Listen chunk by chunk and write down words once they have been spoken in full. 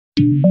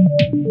Okay.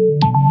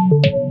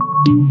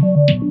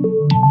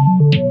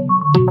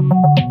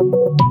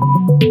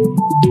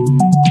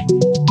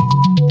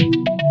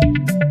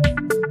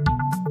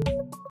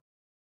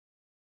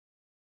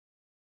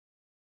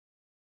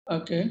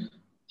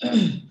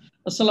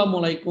 Assalamu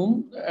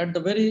alaikum. At the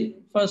very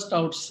first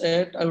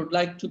outset, I would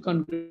like to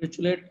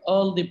congratulate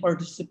all the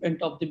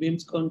participants of the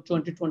BIMSSCON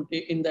 2020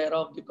 in the era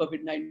of the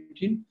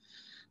COVID-19.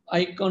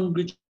 I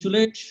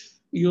congratulate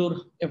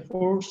your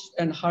efforts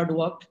and hard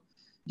work.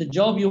 The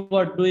job you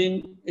are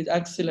doing is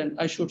excellent,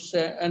 I should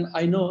say, and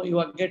I know you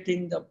are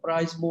getting the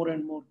prize more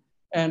and more,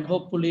 and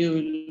hopefully you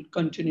will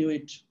continue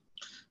it.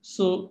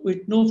 So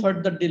with no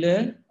further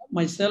delay,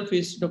 myself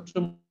is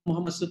Dr.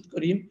 Mohammad Masud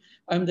Karim.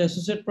 I'm the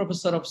Associate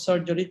Professor of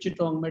Surgery,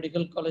 Chittagong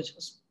Medical College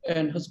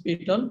and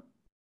Hospital.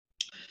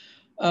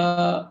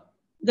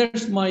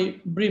 That's my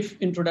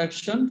brief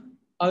introduction.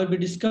 I will be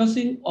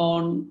discussing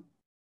on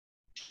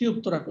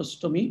tube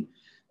thoracostomy.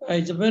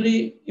 It's a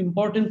very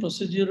important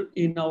procedure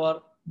in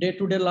our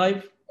day-to-day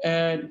life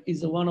and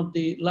is one of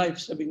the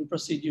life-saving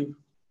procedure.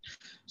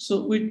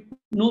 So with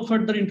no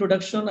further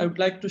introduction, I would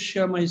like to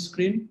share my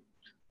screen.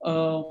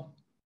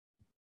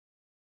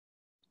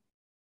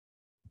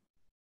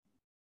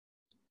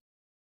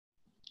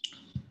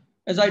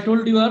 As I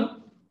told you,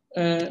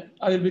 I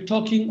will be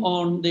talking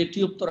on the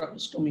tube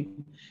thoracostomy.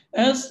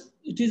 As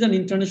it is an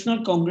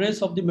international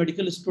congress of the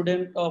medical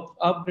student of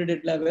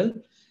upgraded level,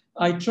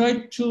 I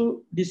tried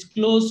to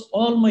disclose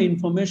all my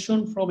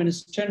information from a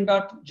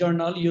standard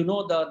journal. You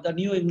know, the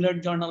New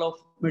England Journal of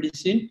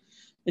Medicine.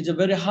 It's a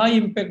very high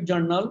impact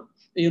journal,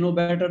 you know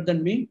better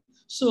than me.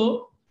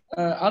 So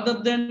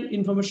other than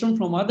information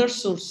from other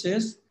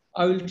sources,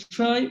 I will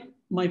try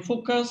my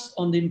focus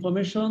on the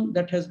information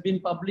that has been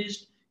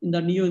published in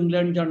the New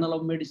England Journal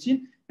of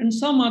Medicine and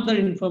some other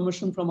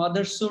information from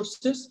other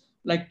sources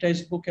like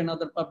textbook and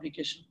other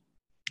publication.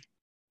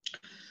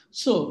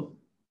 So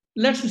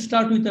let's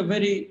start with a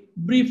very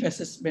brief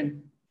assessment.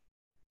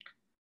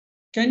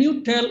 Can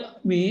you tell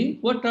me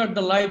what are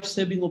the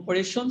life-saving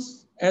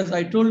operations? As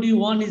I told you,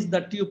 one is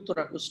the tube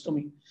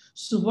thoracostomy.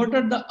 So what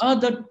are the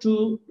other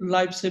two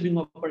life-saving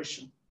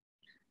operations?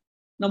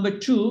 Number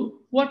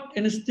two, what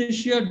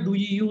anesthesia do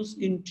you use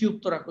in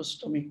tube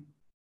thoracostomy?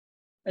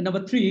 And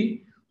number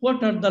three,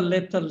 what are the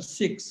lethal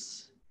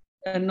 6?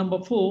 And number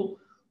 4,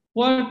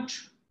 what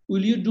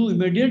will you do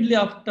immediately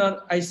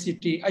after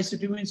ICT?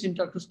 ICT means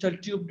intercostal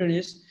tube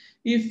drainage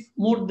if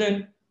more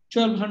than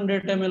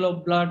 1200 ml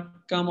of blood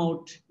come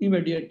out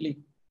immediately.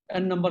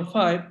 And number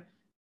 5,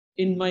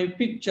 in my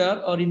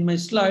picture or in my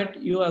slide,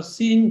 you are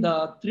seeing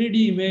the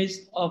 3D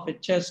image of a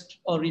chest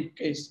or rib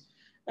case.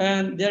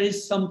 And there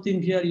is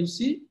something here you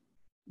see.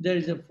 There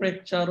is a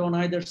fracture on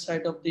either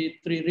side of the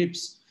 3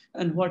 ribs.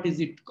 And what is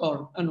it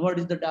called? And what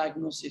is the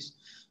diagnosis?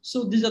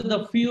 So these are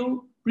the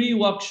few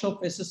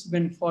pre-workshop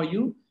assessment for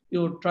you.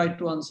 You try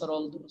to answer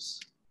all those.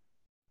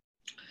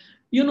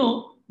 You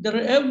know, there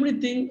are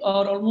everything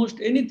or almost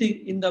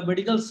anything in the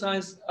medical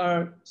science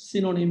are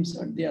synonyms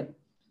are there.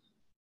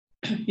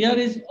 Here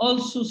is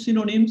also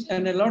synonyms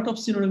and a lot of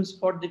synonyms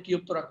for the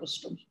tube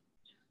thoracostomy.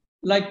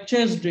 Like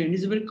chest drain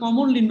is a very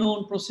commonly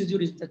known procedure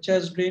is the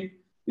chest drain.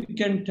 You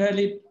can tell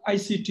it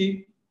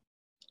ICT,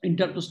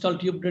 intercostal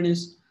tube drainage,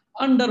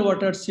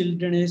 underwater seal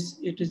drainage.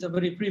 It is a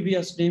very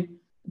previous name.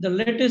 The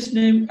latest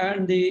name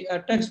and the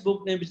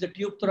textbook name is the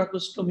tube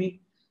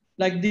thoracostomy.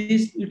 Like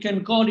this, you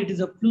can call it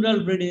as a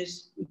pleural drainage.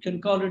 You can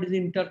call it as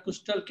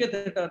intercostal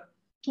catheter.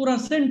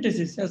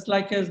 Thoracentesis, as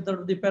like as the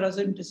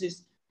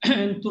paracentesis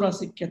and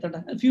thoracic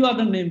catheter. A few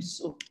other names.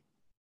 So.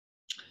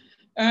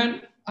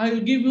 And I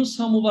will give you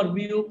some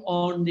overview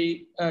on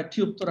the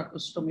tube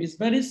thoracostomy. It's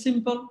very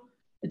simple.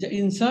 It's the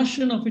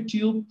insertion of a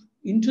tube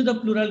into the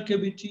pleural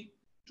cavity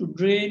to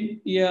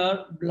drain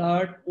air,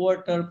 blood,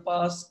 water,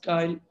 pus,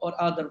 chyle, or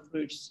other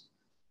fluids.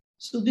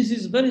 So this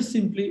is very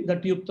simply the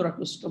tube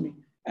thoracostomy.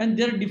 And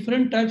there are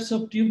different types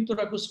of tube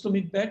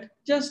thoracostomy bed.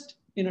 Just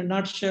in a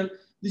nutshell,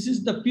 this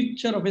is the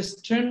picture of a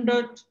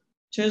standard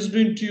chest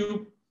drain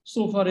tube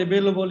so far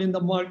available in the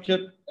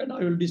market, and I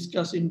will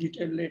discuss in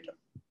detail later.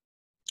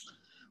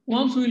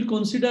 Once we will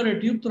consider a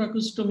tube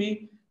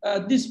thoracostomy,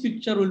 this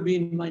picture will be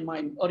in my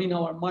mind or in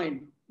our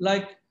mind,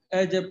 like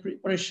as a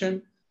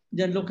preparation,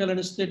 then local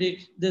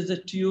anesthetic, there's a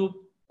tube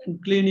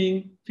and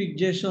cleaning,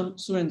 fixation,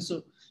 so and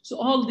so. So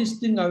all these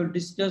things I will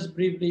discuss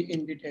briefly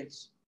in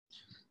details.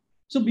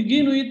 So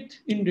begin with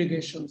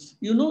indications.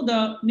 You know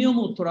the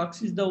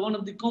pneumothorax is the one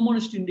of the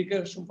commonest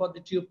indications for the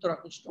tube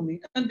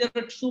thoracostomy. And there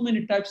are so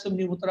many types of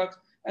pneumothorax.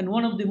 And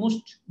one of the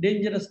most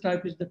dangerous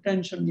type is the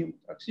tension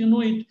pneumothorax. You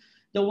know it,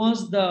 the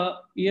ones the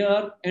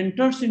air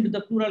enters into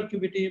the pleural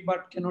cavity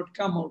but cannot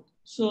come out.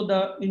 So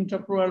the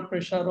interpleural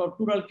pressure or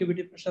pleural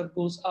cavity pressure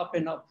goes up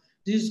and up.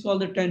 This is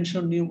called the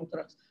tension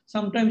pneumothorax.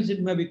 Sometimes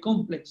it may be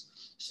complex.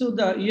 So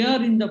the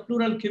air in the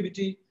pleural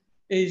cavity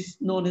is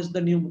known as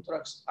the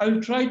pneumothorax. I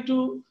will try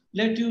to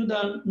let you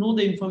know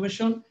the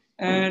information,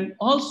 and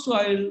also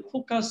I will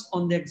focus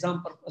on the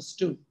exam purpose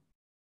too.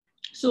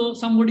 So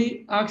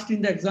somebody asked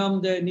in the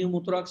exam the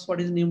pneumothorax,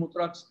 what is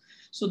pneumothorax?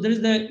 So there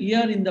is the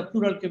ear in the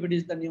pleural cavity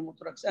is the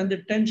pneumothorax, and the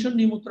tension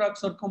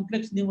pneumothorax or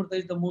complex pneumothorax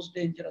is the most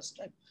dangerous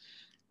type.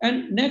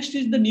 And next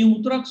is the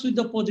pneumothorax with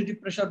the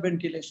positive pressure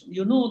ventilation.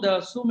 You know, there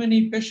are so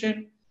many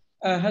patients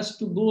has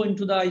to go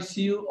into the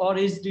ICU or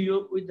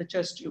HDU with the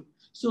chest tube.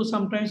 So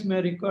sometimes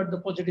may require the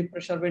positive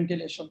pressure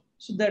ventilation.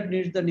 So that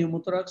needs the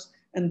pneumothorax,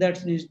 and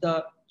that needs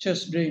the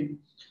chest drain.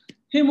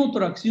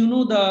 Hemothorax, you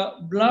know,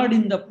 the blood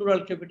in the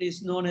pleural cavity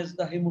is known as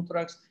the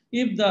hemothorax.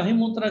 If the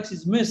hemothorax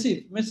is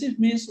massive, massive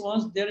means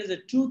once there is a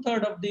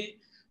 2/3 of the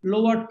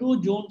lower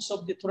two zones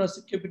of the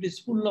thoracic cavity is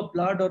full of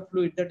blood or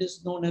fluid, that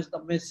is known as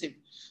the massive.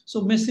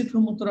 So massive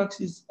hemothorax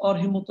is, or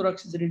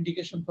hemothorax is an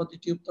indication for the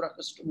tube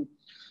thoracostomy.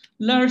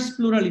 Large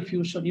pleural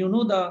effusion, you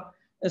know, the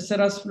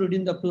serous fluid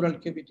in the pleural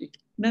cavity.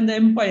 Then the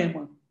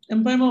empyema.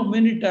 Empyema of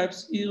many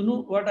types, you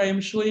know what I am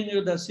showing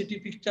you, the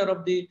CT picture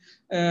of the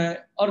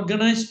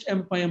organized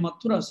empyema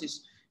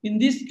thoracis. In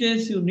this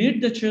case, you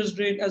need the chest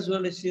drain as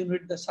well as you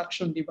need the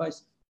suction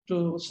device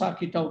to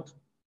suck it out.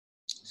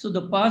 So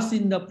the pus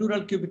in the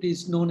pleural cavity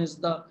is known as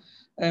the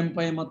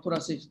empyema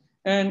thoracis.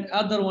 And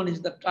other one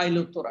is the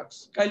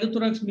chylothorax.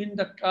 Chylothorax means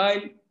the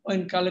chyle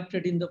when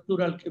collected in the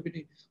pleural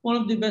cavity. One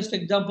of the best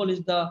example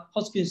is the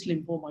Hodgkin's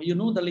lymphoma. You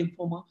know the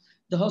lymphoma.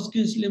 The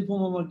Hodgkin's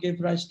lymphoma gave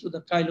rise to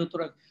the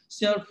chylothorax.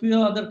 There are few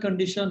other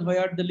conditions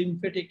where the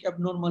lymphatic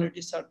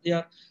abnormalities are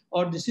there,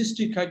 or the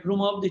cystic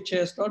hygroma of the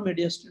chest or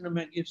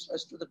mediastinum gives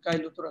rise to the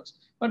chylothorax,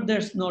 but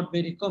that's not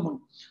very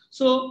common.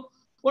 So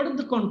what is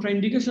the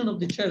contraindication of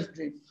the chest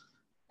drain?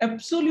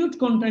 Absolute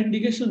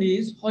contraindication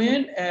is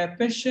when a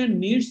patient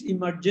needs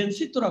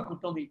emergency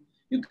thoracotomy.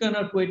 You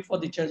cannot wait for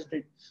the chest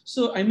drain.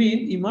 So I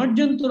mean,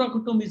 emergent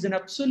thoracotomy is an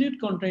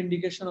absolute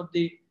contraindication of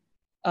the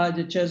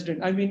chest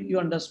drain. I mean, you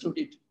understood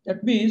it.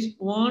 That means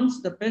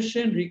once the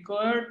patient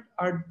required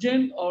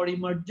urgent or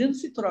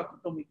emergency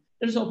thoracotomy,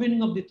 there is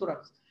opening of the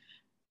thorax.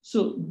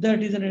 So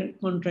that is a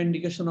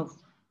contraindication of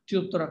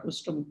tube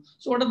thoracostomy.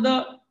 So what are the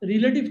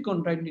relative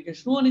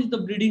contraindications? One is the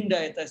bleeding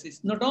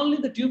diathesis. Not only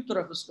the tube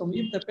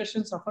thoracostomy, if the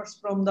patient suffers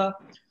from the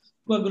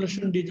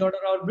coagulation disorder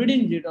or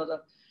bleeding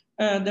disorder,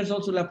 there's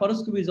also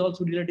laparoscopy is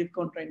also relative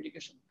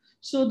contraindication.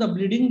 So the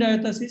bleeding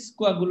diathesis,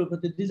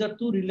 coagulopathy, these are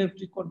two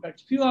relative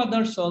contraindications. Few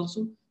others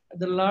also,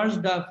 the large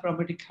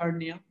diaphragmatic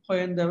hernia,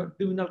 when the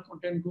abdominal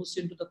content goes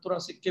into the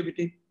thoracic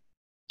cavity.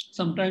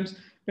 Sometimes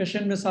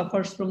patient may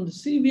suffer from the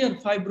severe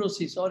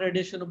fibrosis or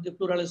adhesion of the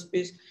pleural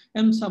space,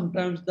 and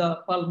sometimes the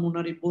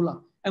pulmonary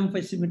bulla,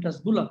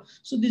 emphysematous bulla.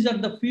 So these are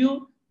the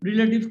few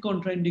relative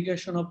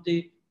contraindication of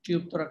the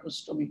tube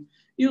thoracostomy.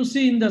 You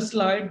see in the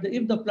slide,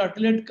 if the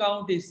platelet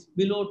count is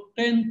below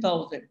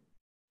 10,000,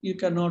 you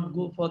cannot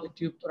go for the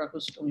tube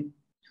thoracostomy.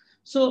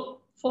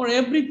 So for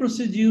every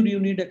procedure, you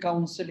need a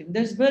counseling.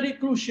 That's very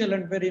crucial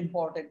and very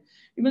important.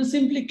 Even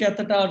simply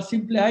catheter,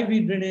 simply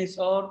IV drainage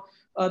or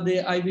the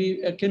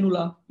IV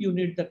cannula, you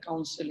need the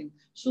counseling.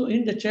 So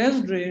in the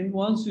chest drain,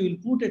 once you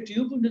will put a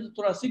tube into the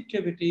thoracic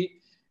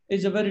cavity,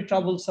 is a very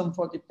troublesome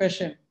for the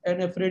patient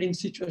and a afraiding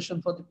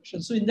situation for the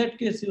patient. So in that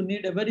case, you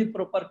need a very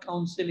proper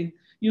counseling.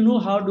 You know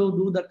how to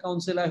do the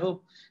counsel. I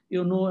hope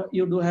you know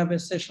you do have a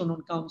session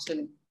on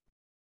counseling.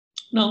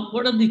 Now,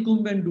 what are the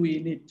equipment do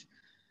we need?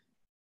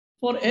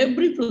 For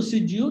every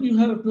procedure, you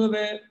have to have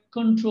a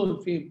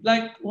control film.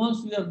 Like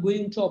once we are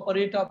going to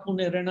operate upon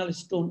a renal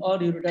stone or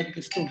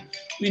ureteric stone,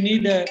 we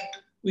need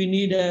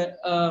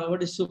a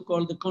what is so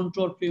called the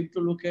control film to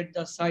look at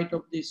the site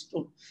of the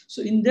stone.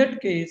 So in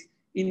that case,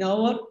 in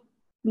our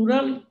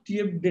pleural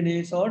tube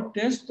drainage or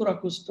chest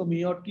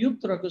thoracostomy or tube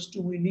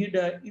thoracostomy, we need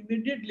a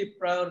immediately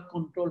prior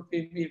control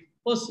film if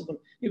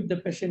possible, if the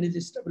patient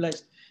is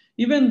stabilized.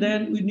 Even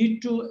then, we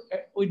need to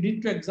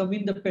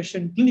examine the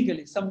patient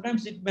clinically.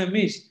 Sometimes it may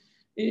miss.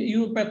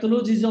 Your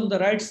pathology is on the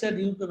right side,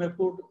 you may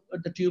put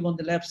the tube on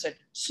the left side.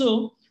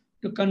 So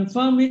to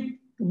confirm it,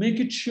 to make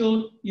it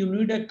sure, you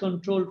need a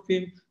control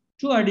film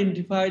to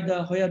identify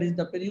the where is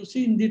the, you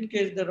see in this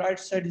case, the right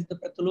side is the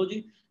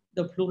pathology,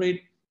 the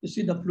fluid, you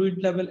see the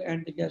fluid level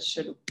and the gas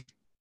shadow.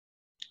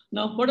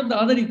 Now, what are the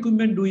other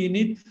equipment do we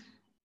need?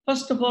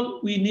 First of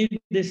all, we need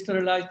the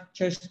sterilized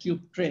chest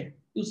tube tray.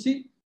 You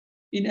see,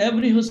 in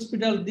every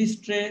hospital, these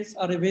trays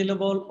are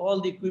available, all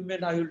the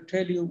equipment I will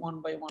tell you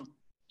one by one.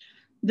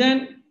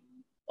 Then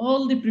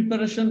all the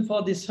preparation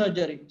for the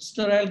surgery,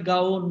 sterile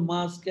gown,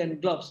 mask,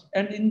 and gloves.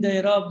 And in the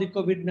era of the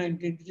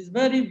COVID-19, it is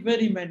very,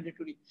 very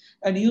mandatory.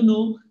 And you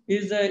know,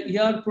 is a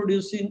air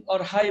producing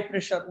or high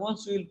pressure.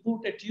 Once we will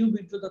put a tube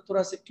into the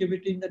thoracic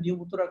cavity in the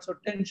pneumothorax or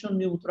tension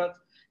pneumothorax,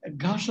 a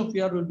gush of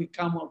air will be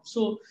come out.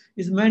 So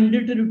it's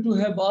mandatory to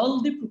have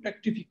all the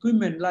protective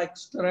equipment like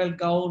sterile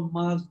gown,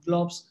 mask,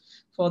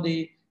 gloves for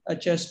the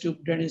chest tube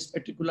drainage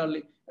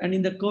particularly. And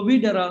in the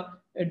COVID era,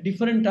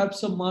 different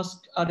types of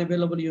masks are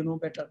available, you know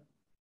better.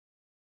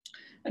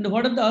 And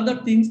what are the other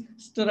things?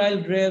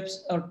 Sterile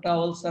drapes or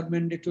towels are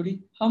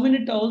mandatory. How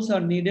many towels are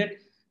needed?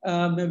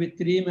 Maybe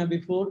 3, maybe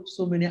 4.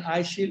 So many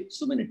eye shield,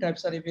 so many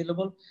types are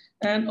available.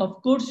 And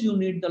of course, you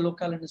need the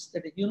local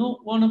anesthetic. You know,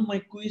 one of my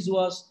quiz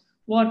was,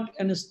 what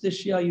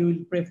anesthesia you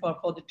will prefer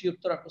for the tube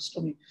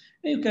thoracostomy?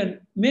 You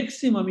can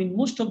maximum, in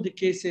most of the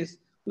cases,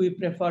 we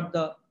prefer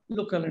the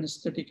local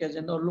anesthetic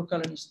agent or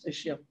local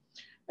anesthesia.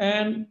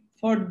 And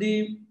for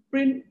the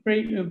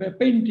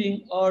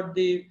painting or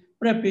the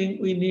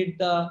prepping, we need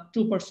the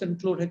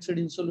 2%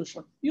 chlorhexidine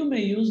solution. You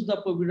may use the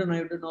povidone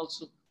iodine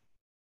also,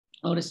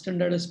 or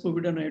standardized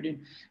povidone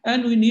iodine.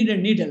 And we need a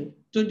needle,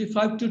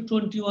 25 to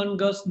 21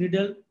 gauge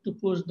needle to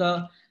push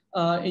the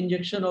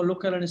injection or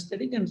local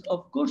anesthetic. And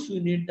of course, we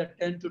need the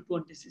 10 to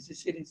 20 cc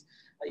syringe.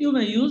 You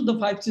may use the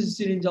 5 cc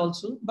syringe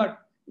also, but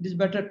it is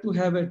better to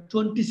have a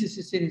 20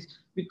 cc syringe,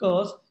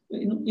 because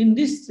in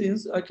this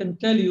sense, I can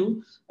tell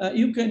you,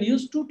 you can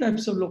use two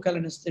types of local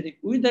anesthetic,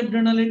 with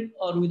adrenaline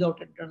or without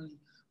adrenaline.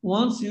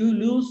 Once you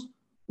use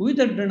with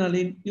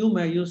adrenaline, you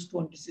may use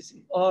 20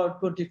 cc or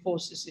 24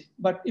 cc.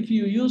 But if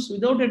you use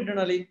without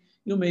adrenaline,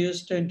 you may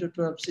use 10 to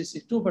 12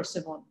 cc,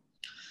 2% one.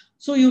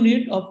 So you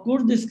need, of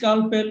course, the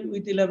scalpel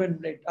with 11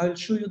 blade. I will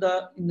show you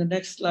in the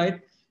next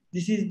slide.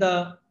 This is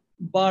the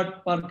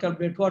Bart Parker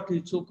blade, what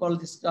we call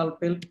the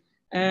scalpel.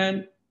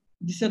 And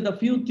these are the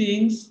few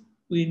things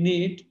we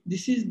need.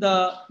 These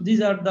are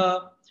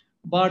the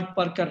Bart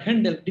Parker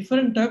handle.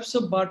 Different types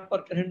of Bart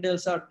Parker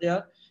handles are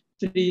there,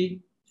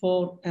 3,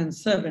 4, and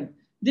 7.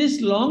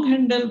 This long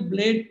handle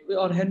blade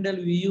or handle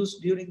we use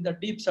during the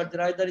deep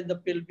surgery, either in the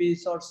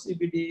pelvis or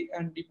CBD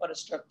and deeper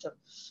structure.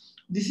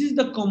 This is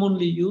the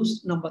commonly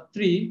used, number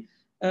 3.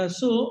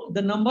 So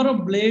the number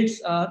of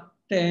blades are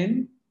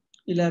 10,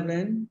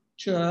 11,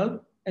 12,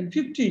 and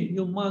 15.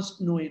 You must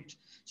know it.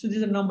 So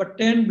these are number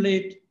 10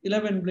 blade,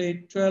 11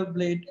 blade, 12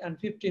 blade, and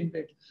 15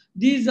 blade.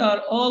 These are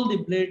all the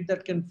blades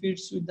that can fit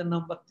with the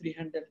number 3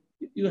 handle.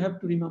 You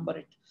have to remember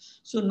it.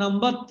 So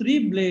number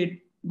 3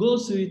 blade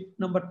goes with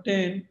number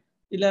 10,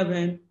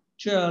 11,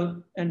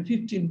 12, and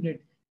 15 blade.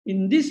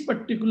 In this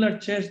particular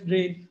chest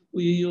drain,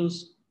 we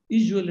use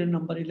usually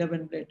number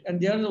 11 blade. And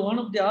the other one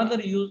of the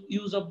other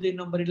use of the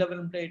number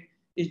 11 blade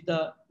is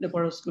the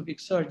laparoscopic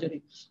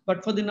surgery.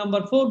 But for the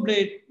number 4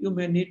 blade, you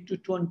may need to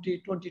 20,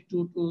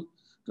 22 to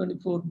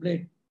 24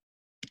 blade.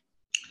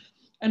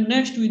 And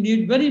next, we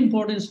need very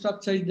important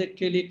structure is the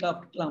Kelly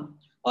cupped clamp.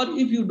 Or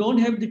if you don't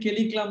have the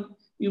Kelly clamp,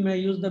 you may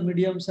use the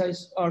medium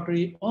size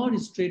artery or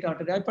straight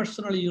artery. I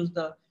personally use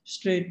the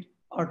straight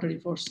artery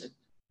forceps.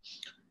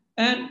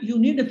 And you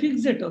need a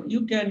fixator.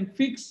 You can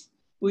fix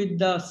with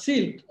the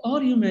silk,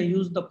 or you may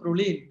use the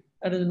Prolene.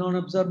 That is a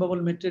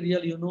non-absorbable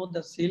material, you know,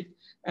 the silk.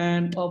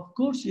 And of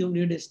course, you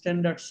need a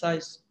standard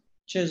size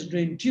chest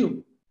drain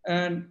tube.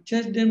 And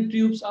chest drain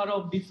tubes are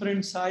of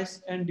different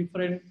size and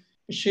different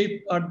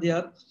shape are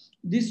there.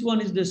 This one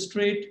is the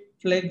straight,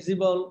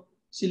 flexible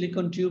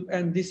silicone tube,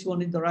 and this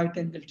one is the right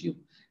angle tube.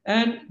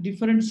 And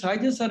different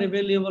sizes are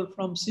available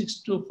from 6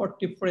 to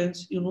 40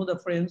 frames, you know the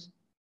frames.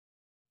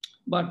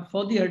 But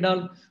for the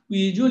adult, we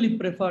usually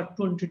prefer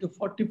 20 to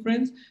 40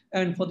 frames.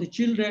 And for the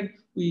children,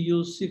 we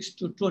use 6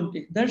 to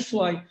 20. That's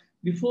why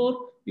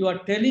before you are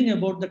telling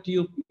about the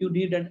tube, you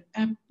need an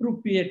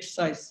appropriate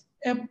size,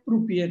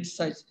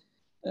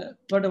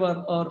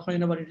 whatever or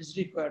whenever it is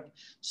required.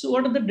 So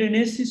what are the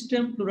drainage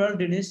system, pleural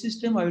drainage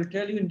system? I will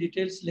tell you in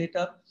details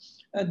later.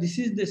 This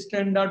is the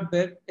standard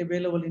bag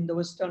available in the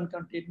Western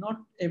country, not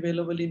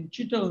available in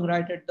Chittagong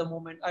right at the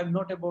moment. I'm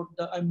not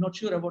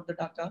sure about the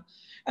Dhaka.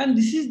 And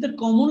this is the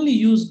commonly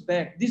used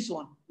bag. This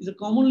one is a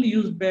commonly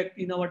used bag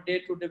in our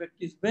day-to-day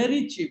practice.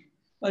 Very cheap,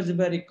 but it's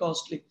very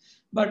costly.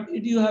 But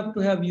you have to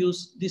have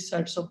used these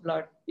types of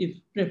blood if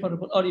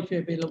preferable or if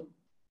available.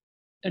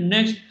 And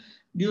next,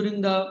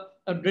 during the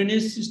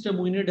drainage system,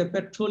 we need a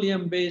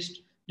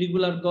petroleum-based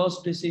regular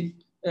gauze dressing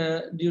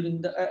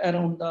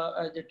around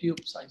the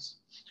tube size.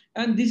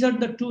 And these are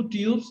the two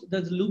tubes.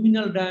 The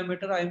luminal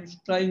diameter, I'm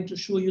trying to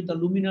show you the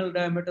luminal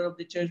diameter of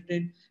the chest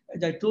drain.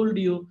 As I told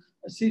you,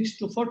 6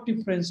 to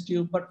 40 French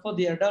tube, but for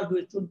the adult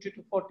with 20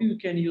 to 40 you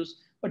can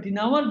use. But in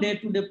our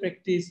day-to-day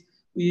practice,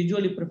 we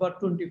usually prefer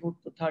 24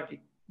 to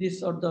 30.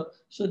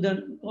 So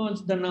then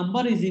once the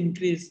number is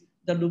increased,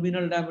 the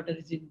luminal diameter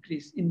is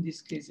increased in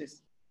these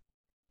cases.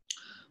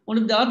 One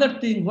of the other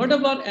thing,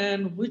 whatever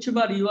and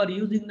whichever you are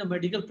using the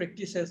medical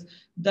practices,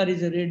 there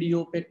is a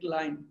radio-opaque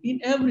line in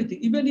everything.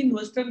 Even in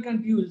Western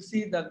country, you will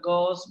see the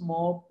gauze,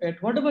 mop,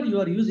 pet, whatever you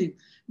are using,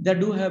 they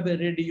do have a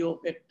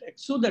radio-opaque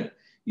text so that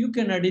you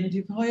can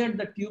identify where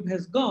the tube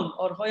has gone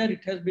or where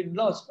it has been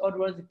lost or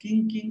was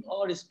kinking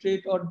or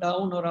straight or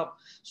down or up,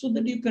 so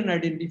that you can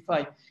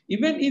identify.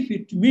 Even if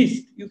it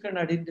missed, you can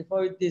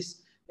identify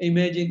this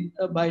imaging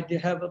by the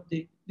help of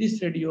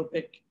this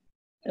radio-opaque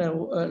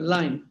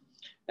line.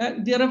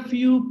 There are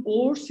few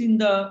pores in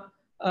the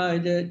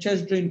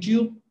chest drain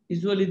tube,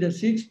 usually the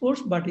 6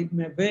 pores, but it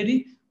may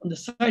vary on the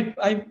side.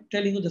 I'm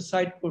telling you the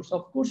side pores.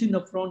 Of course, in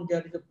the front,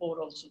 there is a pore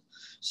also.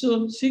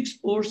 So 6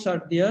 pores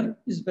are there,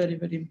 is very,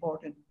 very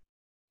important.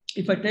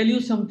 If I tell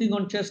you something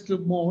on chest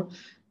tube mode,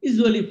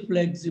 usually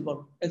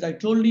flexible. As I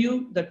told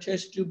you, the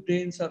chest tube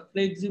drains are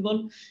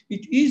flexible.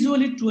 It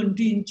usually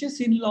 20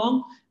 inches in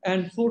long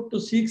and 4 to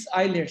 6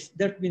 eyelets.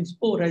 That means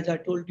pore, as I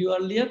told you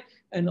earlier.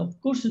 And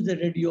of course, the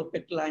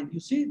radio-opaque line.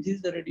 You see, this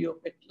is the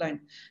radio-opaque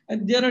line.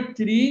 And there are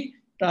 3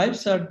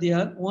 types are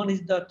there. One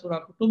is the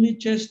thoracostomy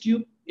chest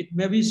tube. It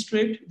may be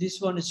straight. This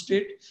one is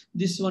straight.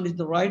 This one is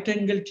the right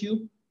angle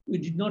tube. We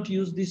did not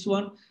use this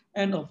one.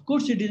 And of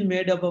course, it is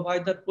made up of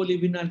either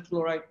polyvinyl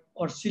chloride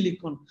or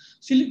silicone.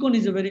 Silicone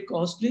is a very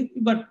costly,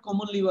 but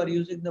commonly we are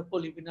using the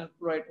polyvinyl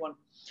chloride one.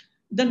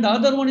 Then the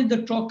other one is the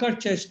trocar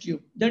chest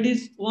tube. That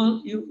is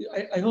one,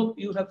 I hope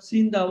you have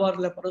seen our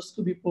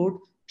laparoscopy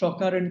port,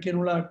 trocar and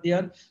cannula are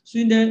there. So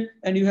in the,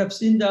 and you have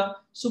seen the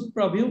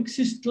suprapubic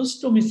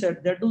cystostomy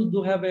set that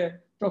do have a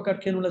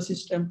trocar cannula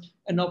system.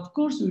 And of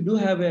course, we do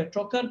have a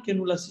trocar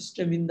cannula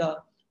system in the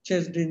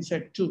chest drain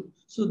set too.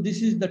 So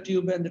this is the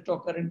tube and the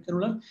trocar and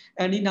cannula.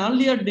 And in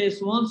earlier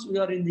days, once we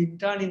are in the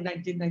intern in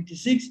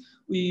 1996,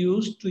 we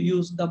used to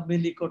use the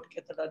Mellicott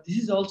catheter. This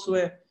is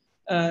also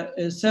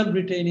a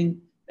self-retaining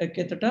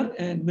catheter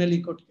and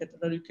Mellicott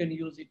catheter, you can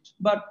use it.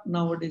 But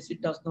nowadays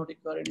it does not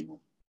require anymore.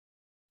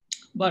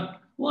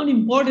 But one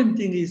important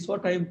thing is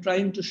what I am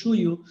trying to show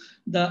you,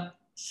 the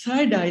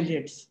side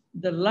eyelets,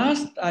 the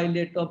last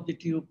eyelet of the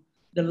tube,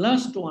 the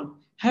last one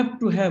have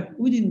to have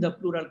within the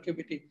pleural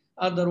cavity.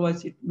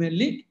 Otherwise it may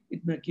leak,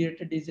 it may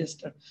create a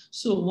disaster.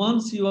 So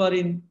once you are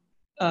in,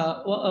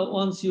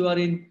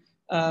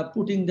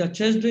 putting the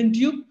chest drain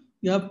tube,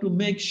 you have to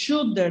make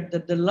sure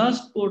that the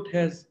last port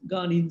has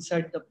gone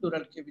inside the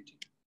pleural cavity.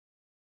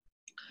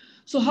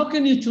 So how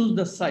can you choose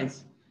the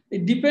size?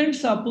 It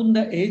depends upon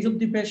the age of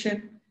the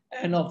patient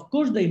and of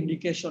course the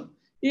indication.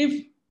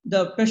 If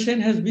the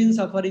patient has been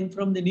suffering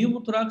from the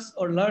pneumothorax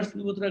or large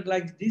pneumothorax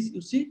like this,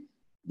 you see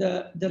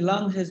the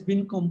lung has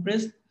been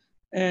compressed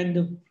and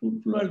the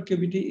pleural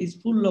cavity is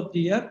full of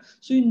the air.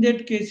 So in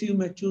that case, you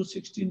may choose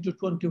 16 to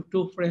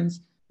 22 French.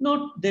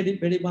 Not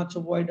very much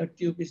of wider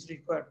tube is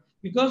required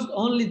because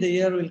only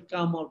the air will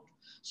come out.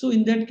 So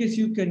in that case,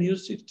 you can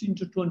use 16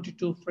 to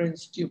 22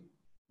 French tube.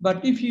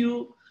 But if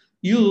you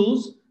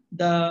use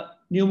the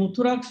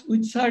pneumothorax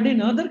with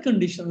certain other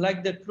condition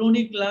like the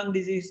chronic lung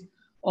disease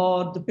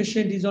or the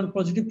patient is on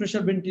positive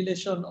pressure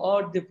ventilation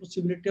or the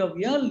possibility of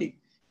air leak,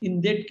 in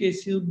that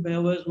case, you may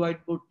use wide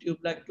bore tube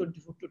like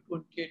 24 to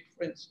 28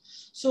 French.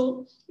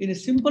 So in a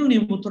simple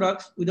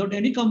pneumothorax without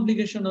any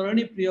complication or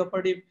any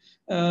preoperative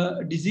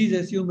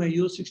diseases, you may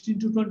use 16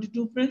 to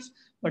 22 French.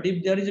 But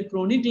if there is a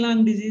chronic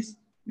lung disease,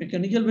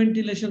 mechanical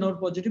ventilation or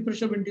positive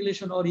pressure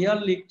ventilation or air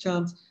leak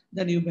chance,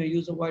 then you may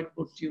use a wide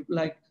bore tube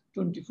like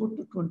 24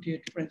 to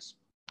 28 French.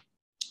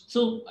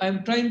 So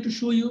I'm trying to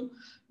show you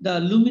the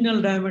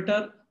luminal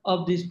diameter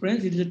of this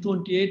French. It is a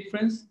 28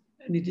 French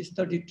and it is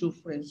 32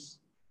 French.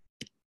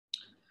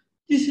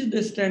 This is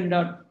the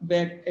standard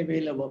bag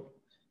available.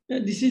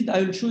 This is,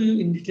 I will show you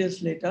in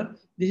details later.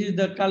 This is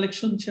the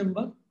collection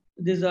chamber.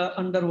 This is the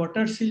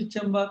underwater seal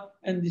chamber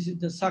and this is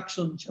the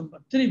suction chamber.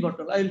 3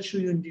 bottles. I will show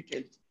you in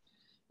details.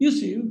 You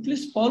see,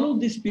 please follow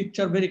this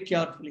picture very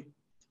carefully.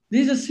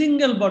 This is a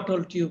single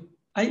bottle tube.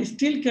 I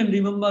still can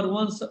remember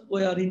once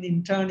we are in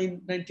intern in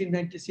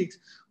 1996,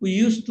 we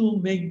used to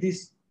make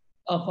this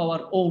of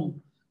our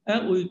own.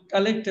 We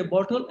collect a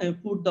bottle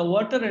and put the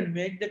water and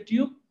make the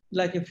tube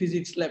like a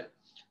physics lab.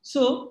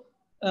 So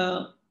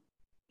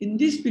in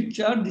this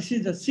picture, this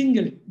is a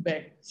single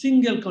bag,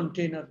 single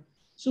container.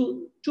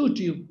 So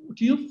 2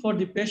 tube for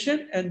the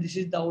patient and this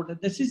is the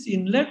outlet. This is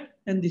inlet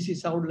and this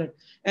is outlet.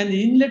 And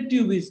the inlet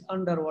tube is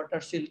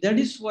underwater seal. That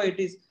is why it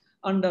is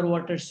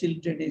underwater seal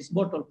drainage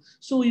bottle.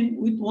 So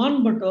with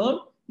 1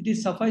 bottle, it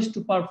is suffice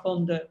to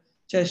perform the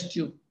chest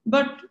tube.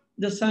 But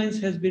the science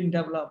has been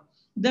developed.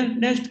 Then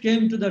next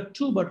came to the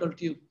 2 bottle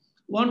tube.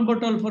 1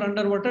 bottle for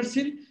underwater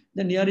seal,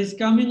 then air is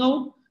coming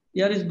out.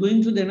 Air is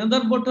going to the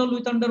another bottle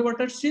with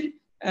underwater seal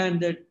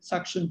and the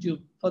suction tube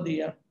for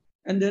the air.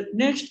 And the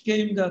next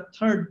came the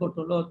 3rd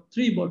bottle or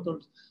 3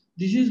 bottles.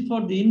 This is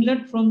for the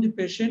inlet from the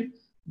patient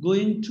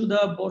going to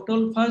the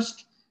bottle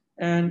first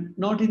and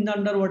not in the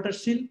underwater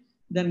seal.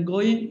 Then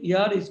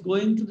air is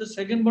going to the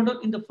 2nd bottle.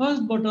 In the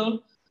 1st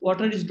bottle,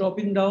 water is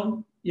dropping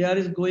down, air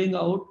is going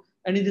out.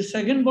 And in the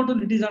 2nd bottle,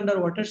 it is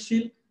underwater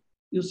seal.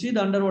 You see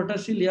the underwater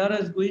seal, air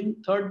is going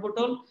 3rd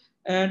bottle.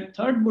 And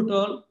 3rd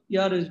bottle,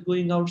 air is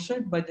going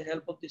outside by the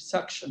help of the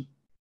suction.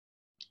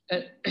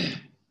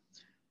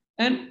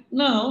 And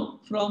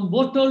now from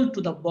bottle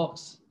to the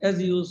box, as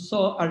you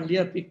saw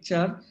earlier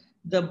picture,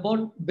 the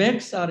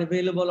bags are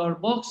available or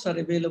box are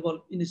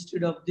available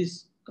instead of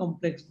this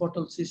complex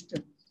bottle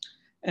system.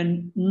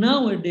 And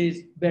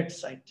nowadays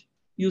bedside,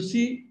 you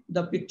see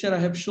the picture I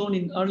have shown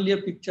in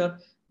earlier picture.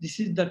 This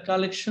is the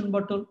collection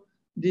bottle,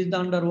 this is the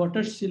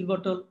underwater seal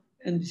bottle,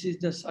 and this is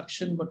the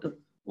suction bottle,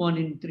 1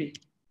 in 3.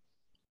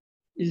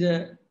 Is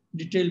a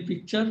detailed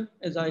picture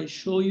as I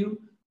show you,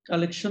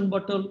 collection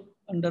bottle,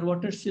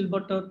 underwater seal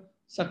bottle,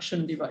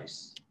 suction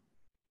device.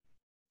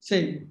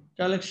 Same,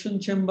 collection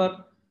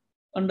chamber,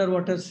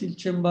 underwater seal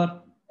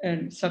chamber,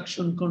 and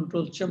suction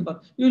control chamber.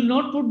 You will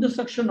not put the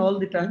suction all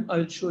the time, I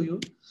will show you.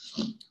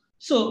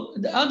 So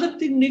the other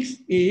technique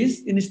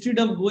is, instead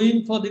of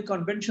going for the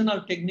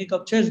conventional technique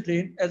of chest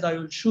drain, as I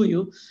will show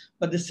you,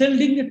 but the cell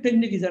lignet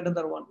technique is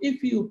another one.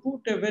 If you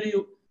put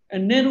a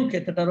narrow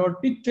catheter or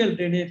pigtail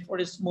drainage for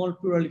a small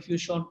pleural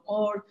effusion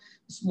or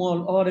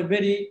a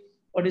very,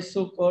 what is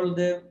so called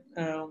the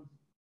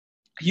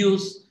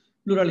huge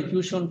pleural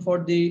effusion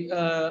for the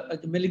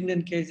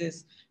malignant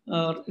cases,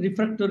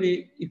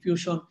 refractory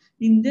effusion.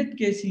 In that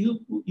case, you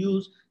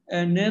use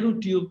a narrow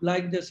tube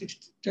like the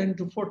 10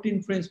 to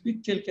 14 French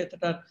pigtail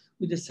catheter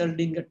with the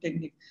Seldinger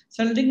technique.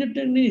 Seldinger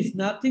technique is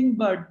nothing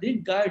but the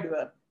guide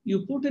wire.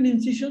 You put an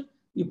incision,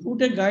 you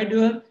put a guide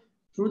wire,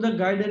 through the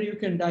guide wire you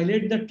can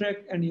dilate the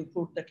tract and you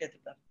put the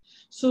catheter.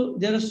 So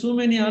there are so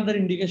many other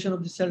indications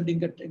of the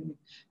Seldinger technique.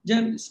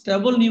 Then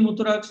stable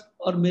pneumothorax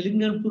or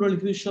malignant pleural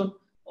effusion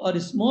or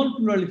small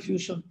pleural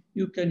effusion,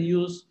 you can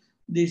use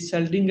the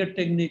Seldinger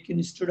technique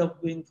instead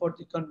of going for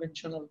the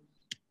conventional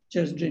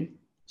chest drain.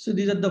 So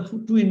these are the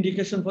two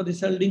indications for the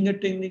Seldinger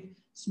technique.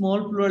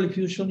 Small pleural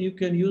effusion you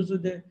can use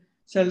with the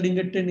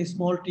Seldinger technique,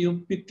 small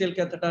tube, pigtail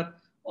catheter,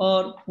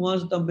 or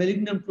once the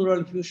malignant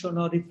pleural effusion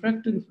or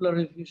refractory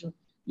pleural effusion,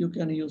 you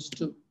can use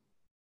too.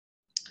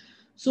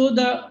 So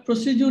the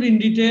procedure in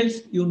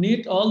details, you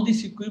need all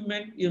this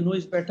equipment, you know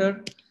is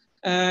better,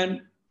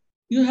 and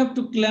you have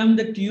to clamp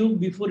the tube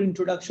before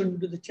introduction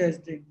into the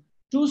chest drain.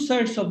 Two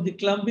sides of the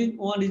clamping,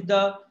 one is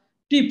the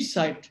tip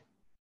side,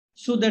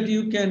 so that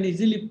you can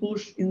easily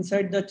push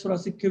inside the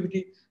thoracic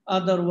cavity.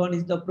 Other one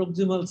is the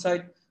proximal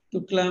side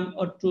to clamp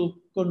or to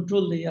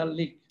control the air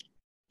leak.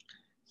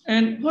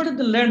 And what are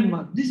the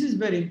landmarks? This is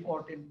very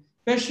important.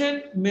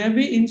 Patient may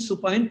be in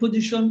supine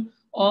position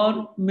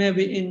or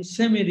maybe in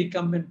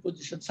semi-recumbent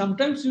position.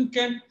 Sometimes you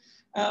can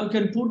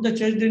put the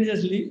chest drain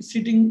as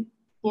sitting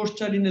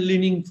posture in a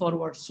leaning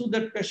forward so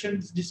that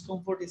patient's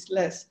discomfort is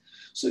less.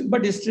 So,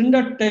 but a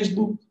standard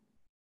textbook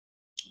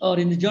or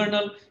in the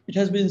journal, it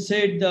has been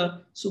said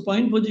the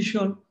supine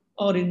position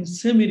or in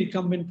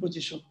semi-recumbent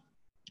position.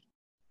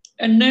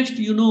 And next,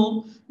 you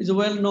know, is a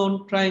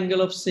well-known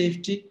triangle of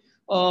safety,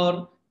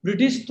 or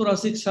British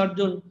thoracic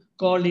surgeon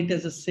called it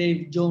as a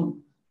safe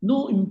zone.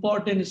 No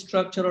important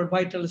structure or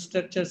vital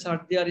structures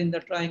are there in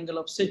the triangle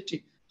of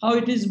safety. How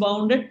it is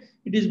bounded?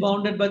 It is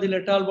bounded by the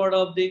lateral border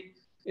of the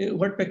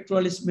what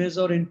pectoralis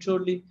major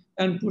anteriorly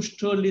and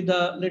posteriorly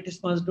the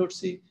latissimus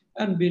dorsi,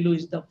 and below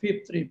is the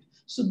fifth rib.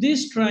 So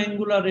this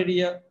triangular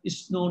area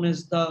is known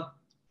as the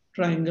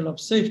triangle of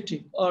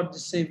safety or the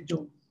safe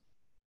zone.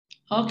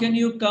 How can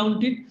you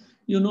count it?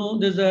 You know,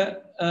 there's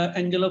a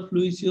angle of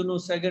Lewis, you know,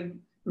 second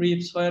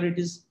ribs where it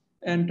is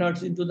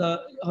enters into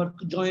the or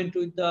joint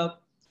with the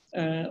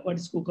what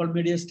is called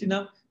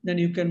mediastinum. Then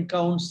you can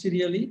count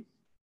serially.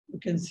 You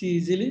can see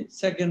easily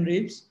second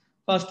ribs,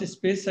 first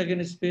space,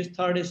 second space,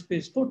 third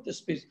space, fourth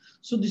space.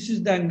 So this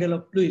is the angle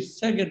of Lewis,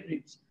 second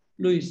ribs,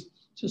 Lewis.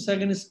 So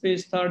second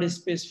space, third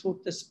space,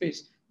 fourth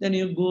space. Then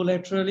you go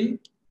laterally.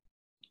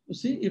 You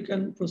see, you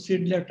can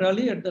proceed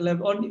laterally at the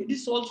level, or it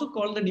is also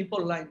called the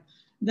nipple line.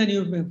 Then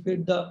you may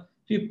fit the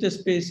fifth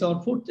space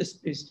or fourth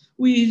space.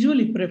 We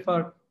usually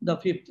prefer the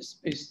fifth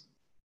space.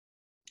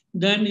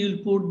 Then you'll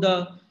put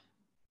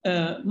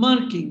the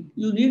marking.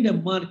 You need a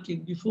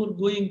marking. Before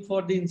going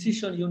for the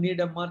incision, you need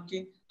a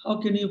marking. How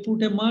can you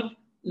put a mark?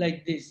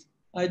 Like this,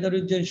 either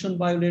with Jensen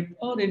violet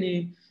or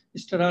any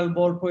sterile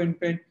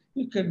ballpoint pen,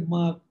 you can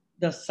mark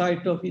the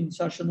site of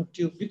insertion of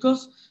tube,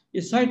 because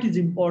a site is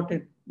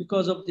important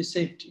because of the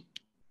safety.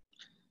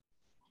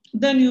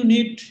 Then you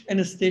need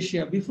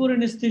anesthesia. Before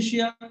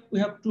anesthesia, we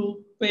have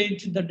to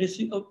paint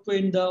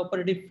the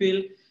operative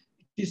field.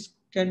 This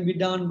can be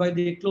done by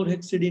the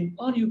chlorhexidine,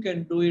 or you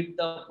can do it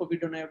the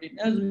povidone iodine.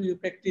 As we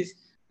practice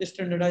the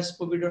standardized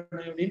povidone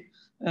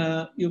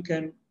iodine, you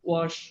can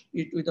wash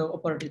it with the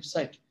operative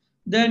site.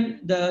 Then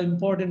the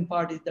important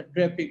part is the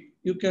draping.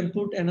 You can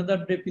put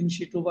another draping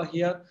sheet over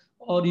here,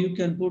 or you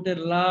can put a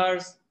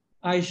large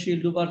eye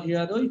shield over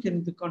here, or you can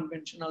do the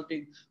conventional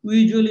thing. We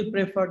usually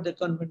prefer the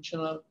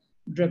conventional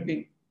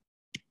draping.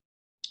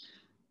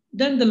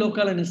 Then the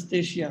local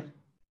anesthesia.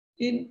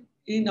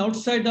 In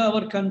outside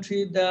our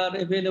country, they are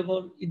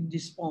available in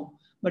this form.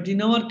 But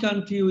in our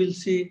country, you will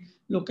see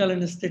local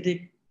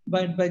anesthetic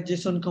by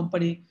Jason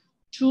Company,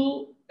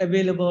 two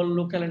available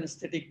local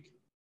anesthetic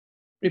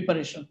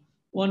preparation.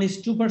 One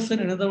is 2%,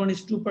 another one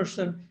is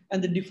 2%.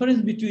 And the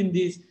difference between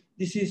these,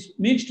 this is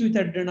mixed with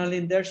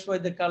adrenaline. That's why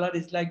the color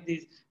is like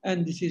this.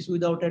 And this is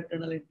without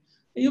adrenaline.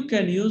 You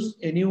can use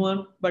any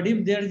one, but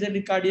if there is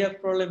any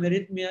cardiac problem,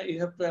 arrhythmia, you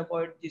have to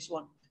avoid this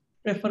one.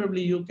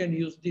 Preferably, you can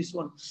use this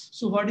one.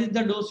 So what is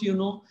the dose? You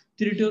know,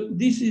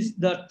 this is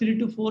the 3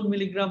 to 4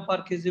 milligram per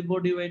kg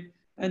body weight,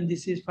 and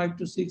this is 5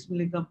 to 6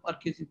 milligram per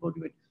kg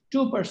body weight.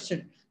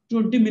 2%,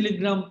 20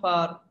 milligram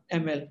per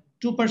ml.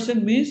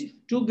 2% means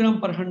 2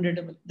 gram per 100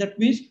 ml. That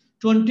means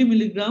 20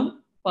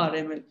 milligram per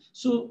ml.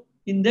 So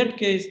in that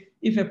case,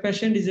 if a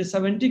patient is a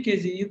 70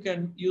 kg, you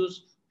can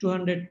use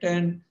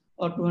 210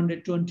 or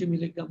 220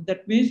 milligram.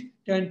 That means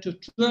 10 to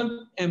 12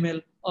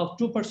 ml of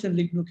 2%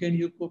 lignocaine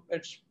you could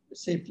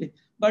safely,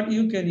 but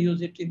you can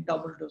use it in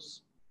double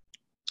dose.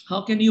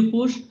 How can you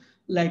push?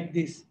 Like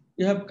this.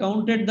 You have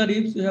counted the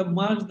ribs, you have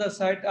marked the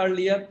site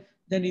earlier,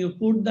 then you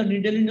put the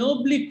needle in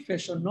oblique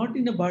fashion, not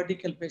in a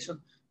vertical fashion.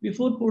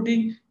 Before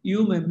putting,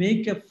 you may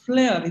make a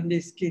flare in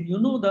the skin. You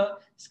know the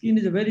skin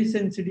is very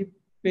sensitive,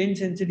 pain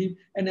sensitive,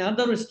 and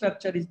other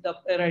structure is the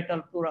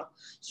parietal pleura.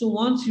 So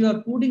once you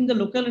are putting the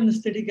local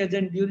anesthetic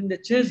agent during the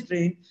chest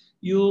drain,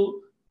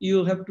 you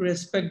you have to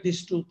respect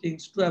these two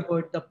things to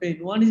avoid the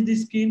pain. One is the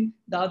skin,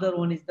 the other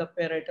one is the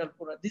parietal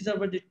pleura. These are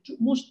the two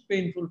most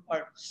painful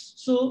parts.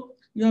 So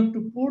you have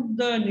to put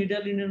the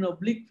needle in an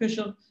oblique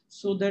fashion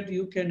so that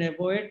you can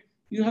avoid.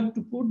 You have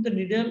to put the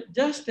needle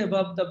just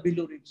above the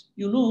below ribs.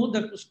 You know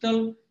the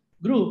costal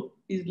groove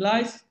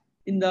lies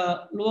in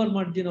the lower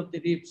margin of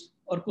the ribs,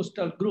 or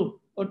costal groove,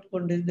 what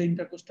contains the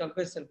intercostal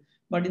vessel.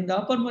 But in the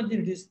upper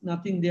margin, it is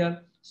nothing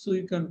there. So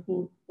you can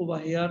put over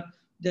here.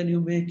 Then you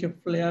make a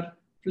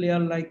flare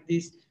like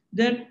this.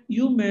 Then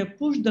you may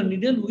push the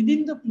needle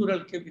within the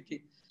pleural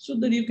cavity so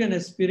that you can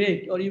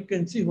aspirate, or you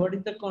can see what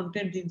is the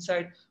content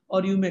inside,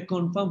 or you may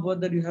confirm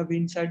whether you have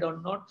inside or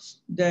not.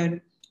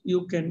 Then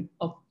you can,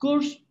 of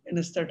course,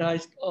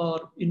 anesthetize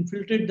or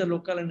infiltrate the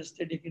local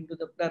anesthetic into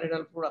the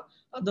parietal pleura.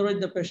 Otherwise,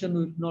 the patient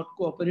will not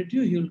cooperate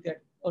you. He will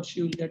get, or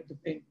she will get the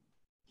pain.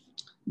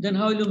 Then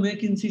how will you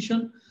make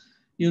incision?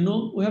 You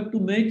know, we have to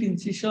make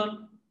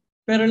incision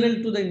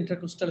parallel to the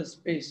intercostal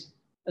space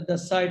at the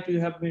site you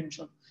have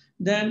mentioned.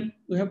 Then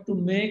we have to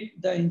make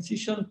the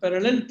incision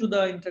parallel to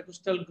the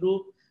intercostal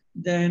groove.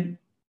 Then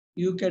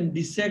you can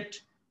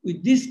dissect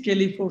with this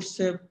Kelly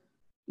forceps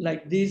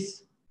like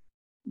this.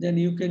 Then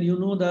you can, you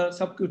know, the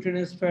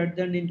subcutaneous fat,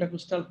 then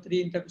intercostal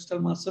 3 intercostal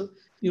muscle.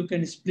 You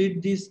can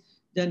split this,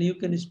 then you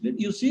can split.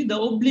 You see the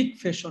oblique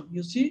fashion.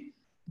 You see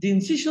the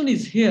incision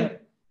is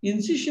here.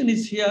 Incision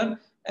is here,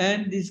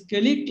 and this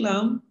Kelly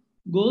clamp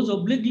goes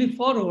obliquely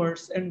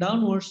forwards and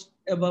downwards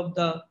above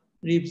the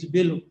ribs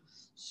below.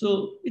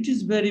 So it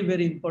is very,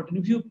 very important.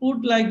 If you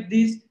put like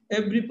this,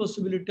 every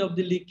possibility of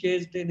the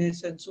leakage,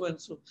 drainage, and so and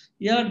so.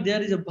 Here,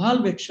 there is a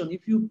valve action.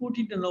 If you put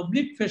it in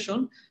oblique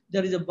fashion,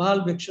 there is a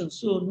valve action.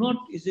 So not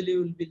easily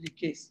will be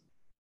leakage.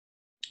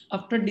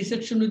 After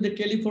dissection with the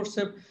Kelly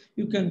forceps,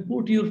 you can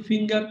put your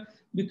finger,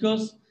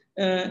 because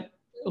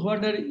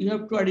whether you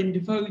have to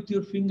identify with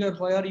your finger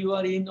where you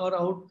are in or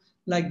out.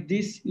 Like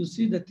this, you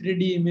see the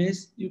 3D image.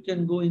 You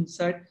can go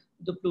inside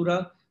the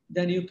pleura.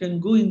 Then you can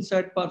go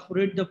inside,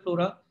 perforate the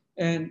pleura.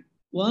 And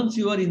once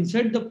you are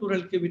inside the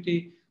pleural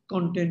cavity,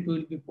 content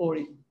will be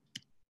pouring.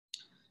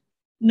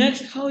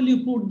 Next, how will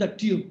you put the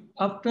tube?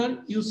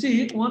 After, you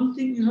see, one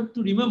thing you have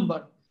to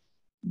remember,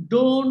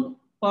 don't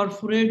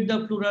perforate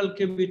the pleural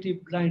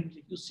cavity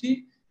blindly. You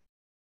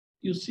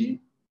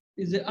see,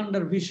 is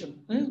under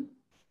vision.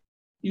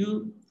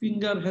 Your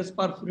finger has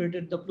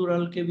perforated the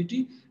pleural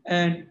cavity,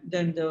 and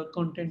then the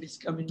content is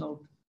coming out.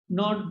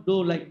 Not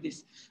do like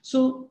this.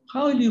 So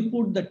how will you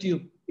put the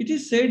tube? It